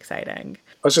very exciting.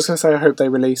 I was just going to say, I hope they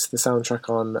release the soundtrack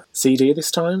on CD this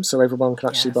time so everyone can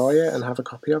actually buy it and have a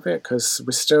copy of it. Because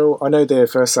I know the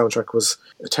first soundtrack was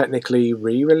technically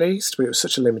re-released, but it was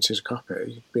such a limited copy.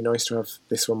 It'd be nice to have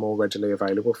this one more readily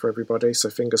available for everybody.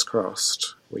 So fingers crossed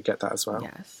we get that as well.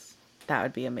 Yes. That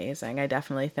would be amazing. I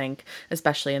definitely think,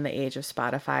 especially in the age of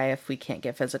Spotify, if we can't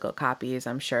get physical copies,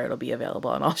 I'm sure it'll be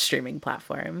available on all streaming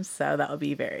platforms. So that would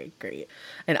be very great.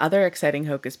 And other exciting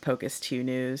Hocus Pocus 2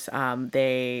 news,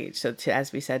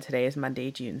 as we said, today is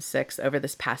Monday, June 6th. Over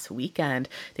this past weekend,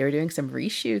 they were doing some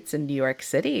reshoots in New York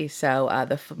City. So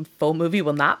the full movie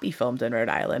will not be filmed in Rhode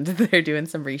Island. They're doing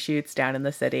some reshoots down in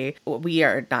the city. We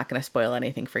are not going to spoil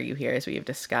anything for you here, as we have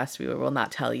discussed. We will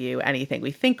not tell you anything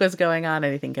we think was going on,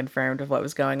 anything confirmed of what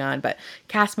was going on, but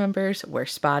cast members were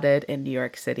spotted in New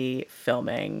York City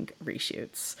filming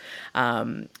reshoots.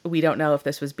 We don't know if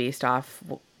this was based off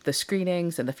the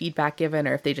screenings and the feedback given,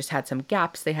 or if they just had some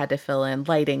gaps they had to fill in.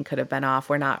 Lighting could have been off.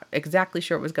 We're not exactly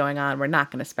sure what was going on. We're not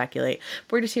going to speculate.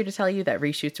 We're just here to tell you that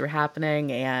reshoots were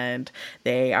happening and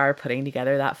they are putting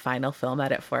together that final film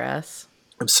edit for us.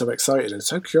 I'm so excited and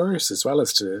so curious as well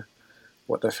as to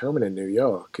what they're filming in New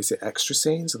York. Is it extra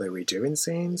scenes? Are they redoing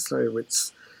scenes? So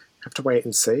have to wait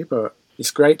and see, but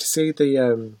it's great to see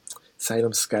the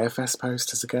Salem Scarefest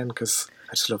posters again, because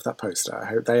I just love that poster. I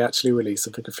hope they actually release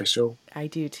something official. I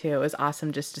do too. It was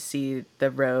awesome just to see the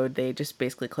road. They just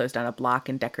basically closed down a block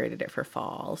and decorated it for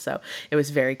fall. So it was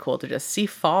very cool to just see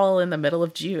fall in the middle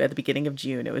of June, at the beginning of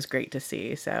June. It was great to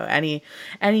see. So any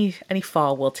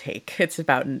fall we'll take. It's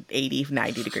about 80,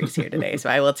 90 degrees here today,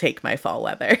 so I will take my fall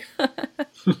weather.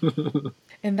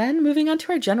 And then moving on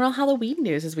to our general Halloween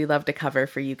news, as we love to cover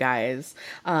for you guys.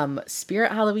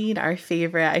 Spirit Halloween, our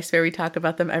favorite. I swear we talk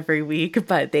about them every week,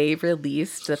 but they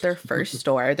released that their first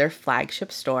store, their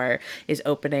flagship store, is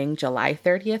opening July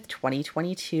 30th,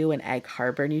 2022 in Egg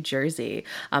Harbor, New Jersey.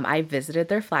 I visited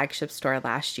their flagship store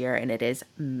last year, and it is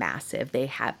massive. They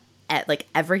have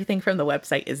everything from the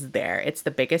website is there. It's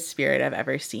the biggest Spirit I've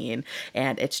ever seen.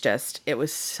 And it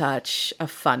was such a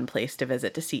fun place to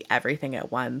visit, to see everything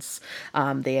at once.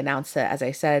 They announced that, as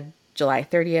I said, July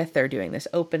 30th, they're doing this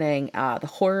opening. The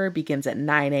horror begins at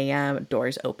 9 a.m.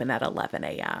 Doors open at 11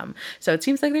 a.m. So it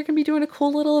seems like they're going to be doing a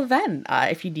cool little event.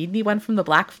 If you need anyone from the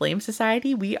Black Flame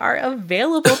Society, we are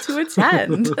available to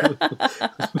attend.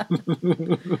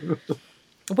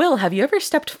 Will, have you ever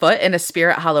stepped foot in a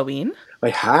Spirit Halloween? I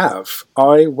have.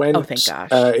 I went. Oh, thank gosh.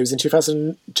 It was in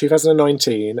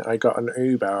 2019. I got an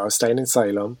Uber. I was staying in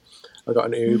Salem. I got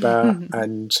an Uber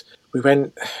and we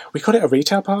call it a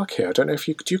retail park here. I don't know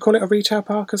do you call it a retail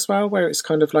park as well, where it's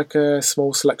kind of like a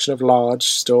small selection of large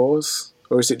stores?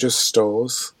 Or is it just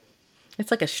stores?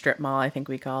 It's like a strip mall, I think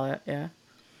we call it, yeah.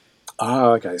 Ah,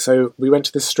 okay. So we went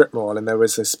to this strip mall and there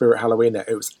was a Spirit Halloween there.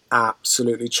 It was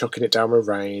absolutely chucking it down with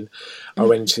rain. I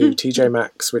went to TJ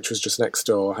Maxx, which was just next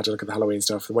door, had a look at the Halloween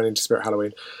stuff, and went into Spirit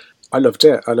Halloween. I loved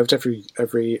it. I loved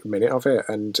every minute of it.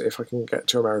 And if I can get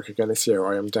to America again this year,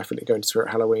 I am definitely going to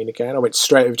Spirit Halloween again. I went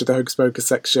straight over to the Hocus Pocus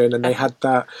section and they had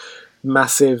that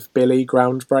massive Billy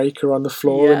groundbreaker on the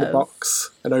floor in the box.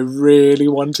 And I really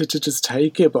wanted to just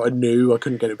take it, but I knew I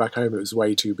couldn't get it back home. It was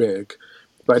way too big.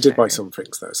 But I did buy some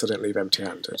things though, so I didn't leave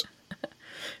empty-handed.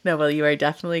 No, well, you are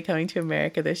definitely coming to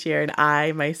America this year, and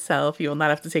I myself, you will not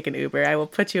have to take an Uber. I will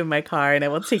put you in my car and I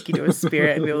will take you to a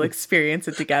Spirit and we will experience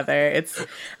it together.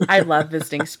 I love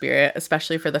visiting Spirit,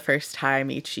 especially for the first time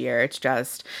each year. It's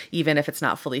just, even if it's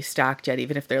not fully stocked yet,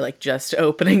 even if they're like just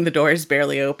opening, the doors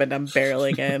barely opened, I'm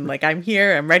barreling in. Like, I'm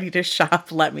here, I'm ready to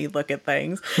shop, let me look at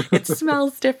things. It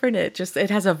smells different. It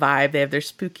has a vibe. They have their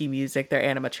spooky music, their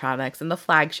animatronics, and the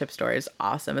flagship store is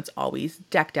awesome. It's always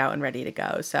decked out and ready to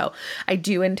go. So I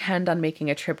do intend on making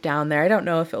a trip down there. I don't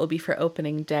know if it will be for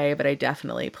opening day, but I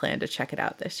definitely plan to check it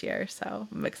out this year. So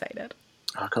I'm excited.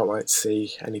 I can't wait to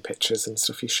see any pictures and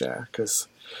stuff you share, because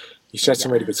you shared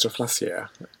some really good stuff last year.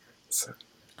 So.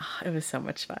 Oh, it was so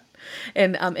much fun.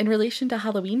 And in relation to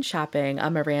Halloween shopping,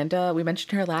 Miranda, we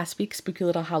mentioned her last week, Spooky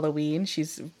Little Halloween.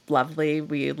 She's lovely.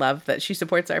 We love that she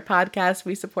supports our podcast.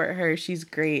 We support her. She's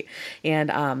great. And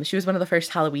she was one of the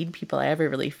first Halloween people I ever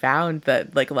really found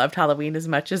that like loved Halloween as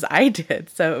much as I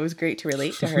did. So it was great to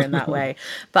relate to her in that way.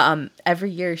 But every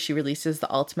year she releases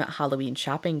the Ultimate Halloween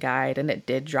Shopping Guide, and it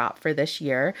did drop for this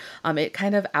year. It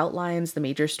kind of outlines the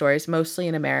major stores, mostly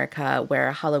in America,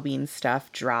 where Halloween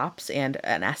stuff drops and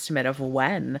an estimate of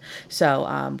when.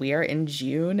 So we are in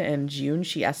June. In June,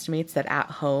 she estimates that At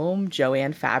Home,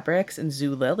 Joann Fabrics, and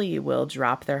Zulily will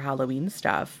drop their Halloween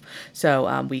stuff.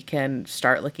 So we can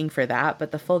start looking for that.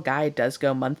 But the full guide does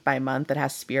go month by month. It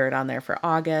has Spirit on there for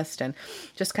August. And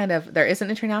just kind of, there is an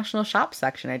international shop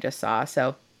section I just saw.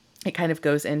 So it kind of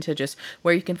goes into just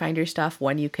where you can find your stuff,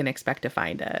 when you can expect to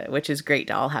find it, which is great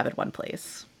to all have in one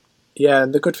place. Yeah,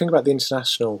 and the good thing about the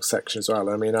international section as well,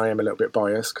 I mean, I am a little bit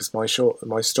biased because my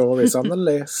store is on the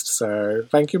list, so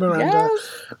thank you, Miranda.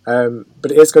 Yes.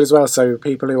 But it is good as well, so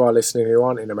people who are listening who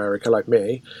aren't in America, like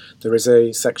me, there is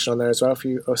a section on there as well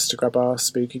for us to grab our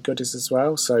spooky goodies as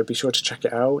well, so be sure to check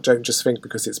it out. Don't just think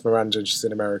because it's Miranda and she's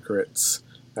in America, it's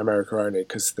America only,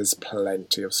 because there's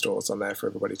plenty of stores on there for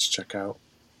everybody to check out.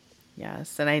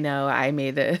 Yes, and I know I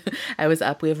made it. I was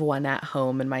up. We have one At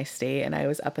Home in my state, and I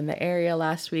was up in the area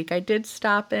last week. I did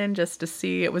stop in just to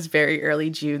see. It was very early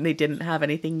June. They didn't have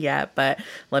anything yet, but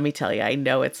let me tell you, I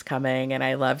know it's coming, and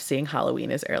I love seeing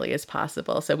Halloween as early as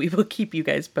possible. So we will keep you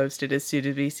guys posted as soon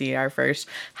as we see our first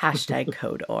hashtag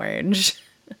Code Orange.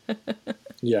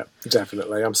 Yeah,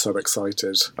 definitely. I'm so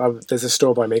excited. There's a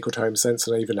store by me called Home Sense,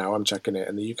 and even now I'm checking it,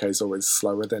 and the UK is always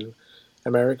slower than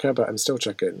America, but I'm still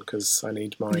checking because I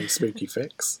need my spooky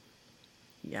fix.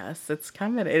 Yes, it's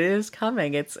coming. It is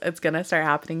coming. It's going to start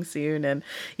happening soon. And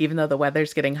even though the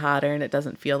weather's getting hotter and it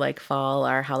doesn't feel like fall,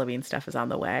 our Halloween stuff is on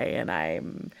the way. And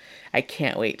I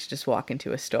can't wait to just walk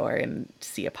into a store and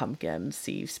see a pumpkin,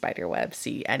 see spider web,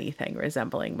 see anything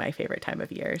resembling my favorite time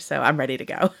of year. So I'm ready to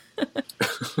go.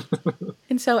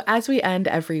 And so as we end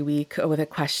every week with a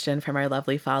question from our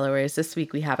lovely followers, this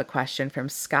week we have a question from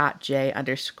Scott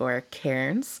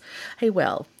J_Cairns. Hey,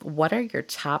 Will, what are your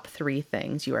top 3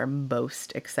 things you are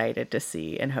most excited to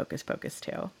see in Hocus Pocus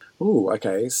 2? Ooh,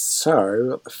 okay.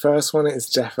 So the first one is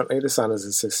definitely the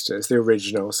Sanderson sisters, the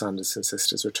original Sanderson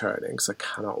sisters returning, so I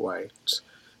cannot wait.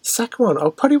 Second one, I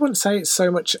probably wouldn't say it's so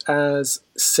much as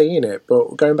seeing it,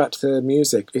 but going back to the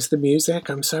music, it's the music.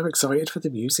 I'm so excited for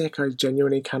the music. I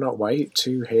genuinely cannot wait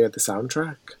to hear the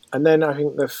soundtrack. And then I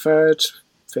think the third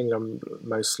thing I'm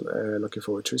most looking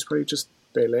forward to is probably just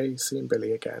Billy, seeing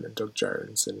Billy again, and Doug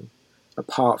Jones, and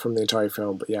apart from the entire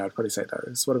film. But yeah, I'd probably say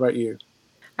those. What about you?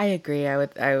 I agree. I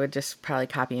would just probably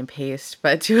copy and paste,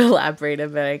 but to elaborate a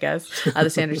bit, I guess, the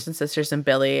Sanderson sisters and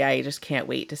Billy, I just can't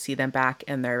wait to see them back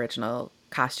in their original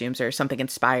costumes, or something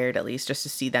inspired at least, just to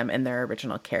see them in their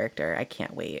original character. I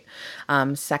can't wait.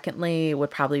 Secondly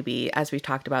would probably be, as we've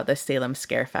talked about, the Salem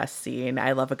Scarefest scene.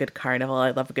 I love a good carnival.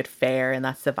 I love a good fair, and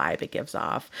that's the vibe it gives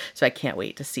off. So I can't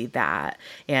wait to see that.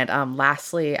 And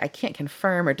lastly, I can't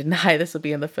confirm or deny this will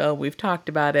be in the film. We've talked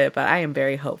about it, but I am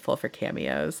very hopeful for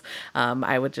cameos.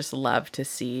 I would just love to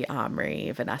see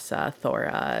Omri, Vanessa,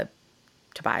 Thora,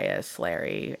 Tobias,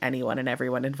 Larry, anyone and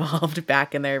everyone involved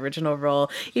back in their original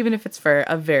role, even if it's for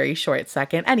a very short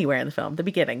second, anywhere in the film, the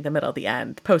beginning, the middle, the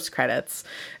end, post credits,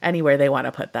 anywhere they want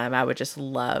to put them. I would just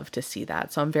love to see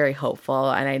that. So I'm very hopeful,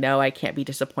 and I know I can't be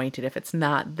disappointed if it's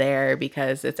not there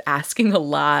because it's asking a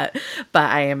lot,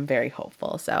 but I am very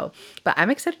hopeful. So, but I'm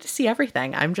excited to see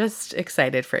everything. I'm just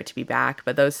excited for it to be back.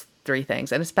 But those 3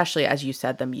 things, and especially as you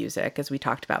said, the music, as we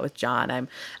talked about with John,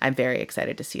 I'm very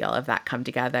excited to see all of that come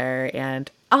together. And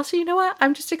also, you know what,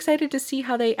 I'm just excited to see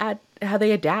how they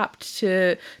adapt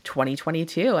to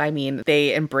 2022. I mean,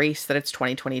 they embrace that it's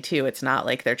 2022. It's not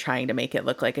like they're trying to make it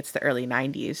look like it's the early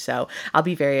 90s. So I'll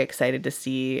be very excited to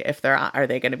see if are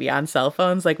they going to be on cell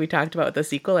phones like we talked about with the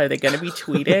sequel? Are they going to be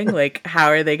tweeting? Like, how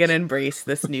are they going to embrace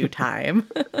this new time?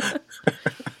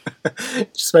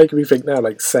 Just making me think now,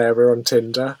 like Sarah on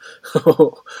Tinder,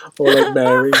 or like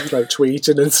Mary, like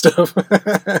tweeting and stuff.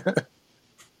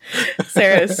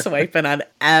 Sarah is swiping on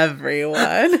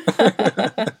everyone.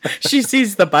 She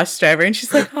sees the bus driver and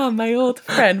she's like, oh, my old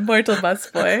friend, Mortal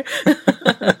Bus Boy.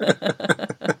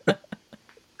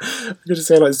 I'm going to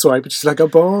say like swipe, and she's like, a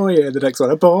boy, and the next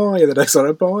one, a boy, and the next one,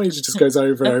 a boy. She just goes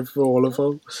over and over for all of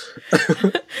them.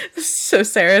 So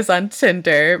Sarah's on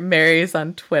Tinder, Mary's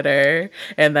on Twitter,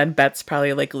 and then Bet's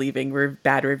probably like leaving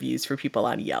bad reviews for people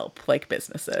on Yelp, like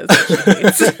businesses.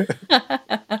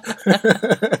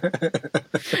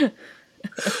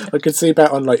 I could see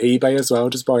Bet on like eBay as well,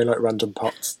 just buying like random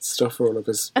pots and stuff for all of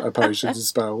his potions and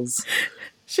spells.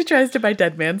 She tries to buy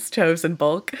dead man's toes in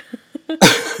bulk.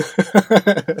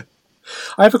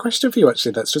 I have a question for you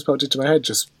actually that's just popped into my head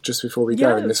just before we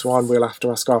go, and this one we'll have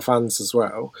to ask our fans as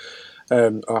well,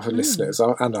 our listeners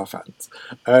and our fans.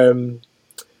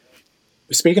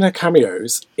 Speaking of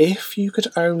cameos, if you could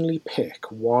only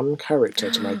pick one character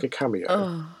to make a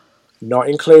cameo, not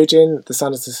including the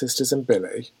Sanderson sisters and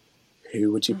Billy,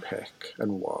 who would you pick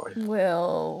and why?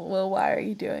 Will, why are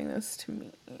you doing this to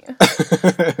me?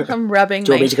 I'm rubbing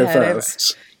Do you my want me to go head.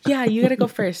 first? Yeah, you gotta go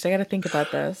first. I gotta think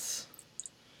about this.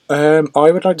 I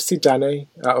would like to see Danny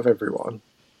out of everyone,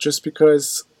 just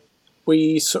because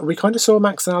we kind of saw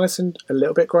Max and Alison a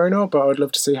little bit grown up, but I'd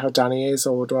love to see how Danny is.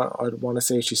 I'd want to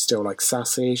see if she's still like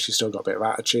sassy, she's still got a bit of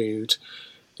attitude,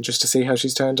 and just to see how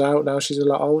she's turned out now she's a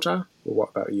lot older. Well, what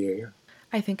about you?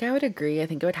 I think I would agree. I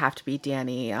think it would have to be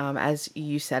Danny. As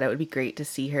you said, it would be great to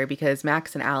see her because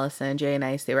Max and Allison, Jay and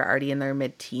Ice, they were already in their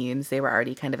mid-teens. They were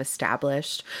already kind of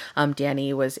established.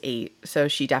 Danny was 8, so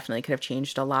she definitely could have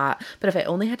changed a lot. But if I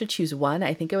only had to choose one,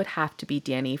 I think it would have to be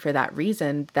Danny for that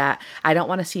reason that I don't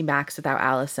want to see Max without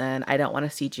Allison. I don't want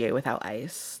to see Jay without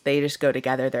Ice. They just go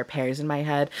together. They're pairs in my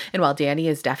head. And while Danny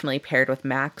is definitely paired with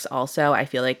Max also, I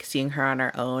feel like seeing her on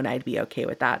her own, I'd be okay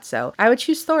with that. So I would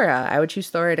choose Thora. I would choose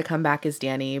Thora to come back as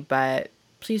Danny, but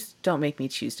please don't make me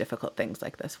choose difficult things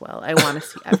like this, Will. I want to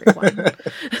see everyone.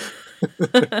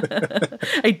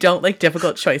 I don't like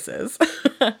difficult choices.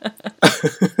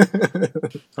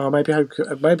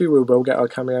 Maybe we will get our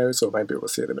cameos, or maybe we'll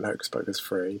see them in Hocus Pocus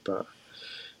 3, but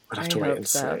we'll have to wait and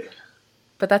see.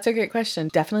 But that's a great question.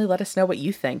 Definitely let us know what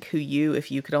you think. If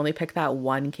you could only pick that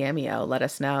one cameo, let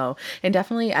us know. And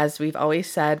definitely, as we've always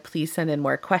said, please send in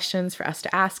more questions for us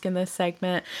to ask in this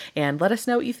segment. And let us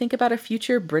know what you think about a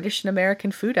future British and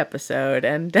American food episode.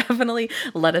 And definitely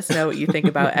let us know what you think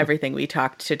about everything we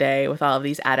talked today with all of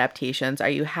these adaptations. Are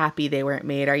you happy they weren't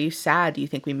made? Are you sad? Do you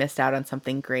think we missed out on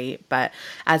something great? But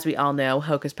as we all know,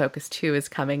 Hocus Pocus 2 is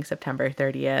coming September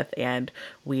 30th. And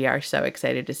we are so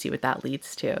excited to see what that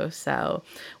leads to. So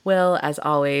Will, as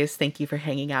always, thank you for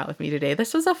hanging out with me today.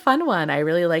 This was a fun one. I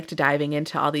really liked diving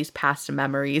into all these past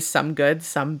memories, some good,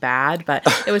 some bad, but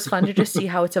it was fun to just see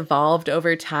how it's evolved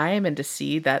over time and to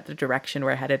see that the direction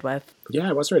we're headed with. Yeah,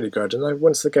 it was really good. And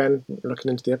once again, looking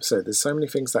into the episode, there's so many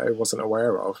things that I wasn't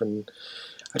aware of, and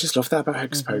I just love that about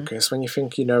Hocus Pocus. When you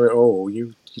think you know it all,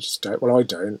 you just don't. Well, I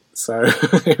don't. So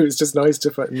it was just nice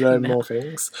to learn more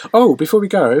things. Oh, before we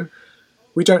go,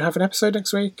 we don't have an episode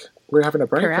next week. We're having a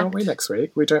break, Correct. Aren't we, next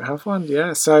week? We don't have one,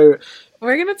 yeah. So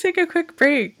we're going to take a quick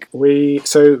break.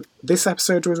 So this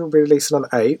episode will be releasing on the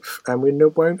 8th, and we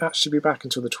won't actually be back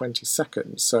until the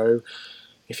 22nd. So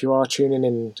if you are tuning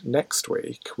in next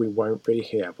week, we won't be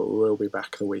here, but we will be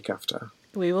back the week after.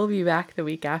 We will be back the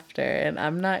week after, and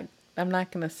I'm not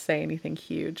going to say anything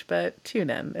huge, but tune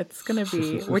in. It's going to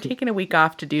be, we're taking a week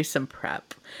off to do some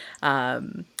prep.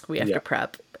 We have to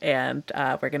prep, and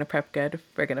we're going to prep good.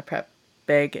 We're going to prep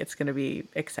big. It's going to be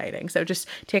exciting. So just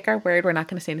take our word. We're not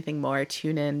going to say anything more.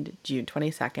 Tune in June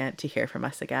 22nd to hear from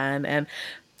us again, and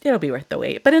it'll be worth the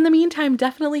wait. But in the meantime,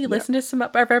 definitely listen to some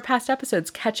of our past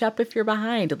episodes. Catch up if you're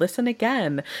behind. Listen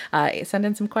again. Send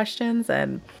in some questions,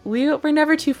 and we're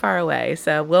never too far away.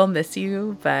 So we'll miss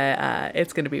you, but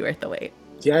it's going to be worth the wait.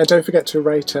 Yeah, don't forget to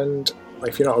rate, and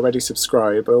if you're not already,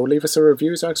 subscribe, or leave us a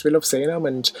review as well, because we love seeing them.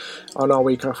 And on our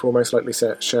week off, we'll most likely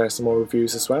share some more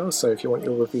reviews as well. So if you want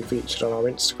your review featured on our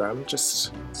Instagram,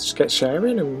 just get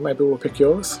sharing, and maybe we'll pick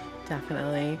yours.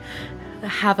 Definitely.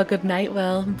 Have a good night,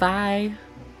 Will. Bye.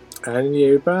 And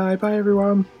you. Bye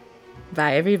everyone.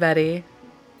 Bye everybody.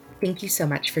 Thank you so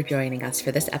much for joining us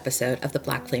for this episode of the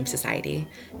Black Flame Society.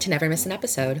 To never miss an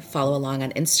episode, follow along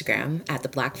on Instagram at the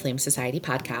Black Flame Society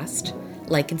Podcast,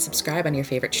 like and subscribe on your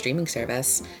favorite streaming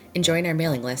service, and join our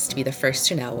mailing list to be the first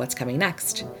to know what's coming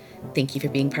next. Thank you for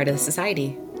being part of the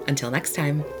society. Until next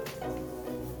time.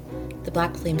 The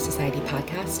Black Flame Society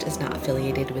Podcast is not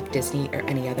affiliated with Disney or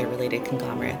any other related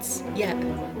conglomerates. Yet,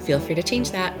 feel free to change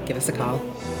that. Give us a call.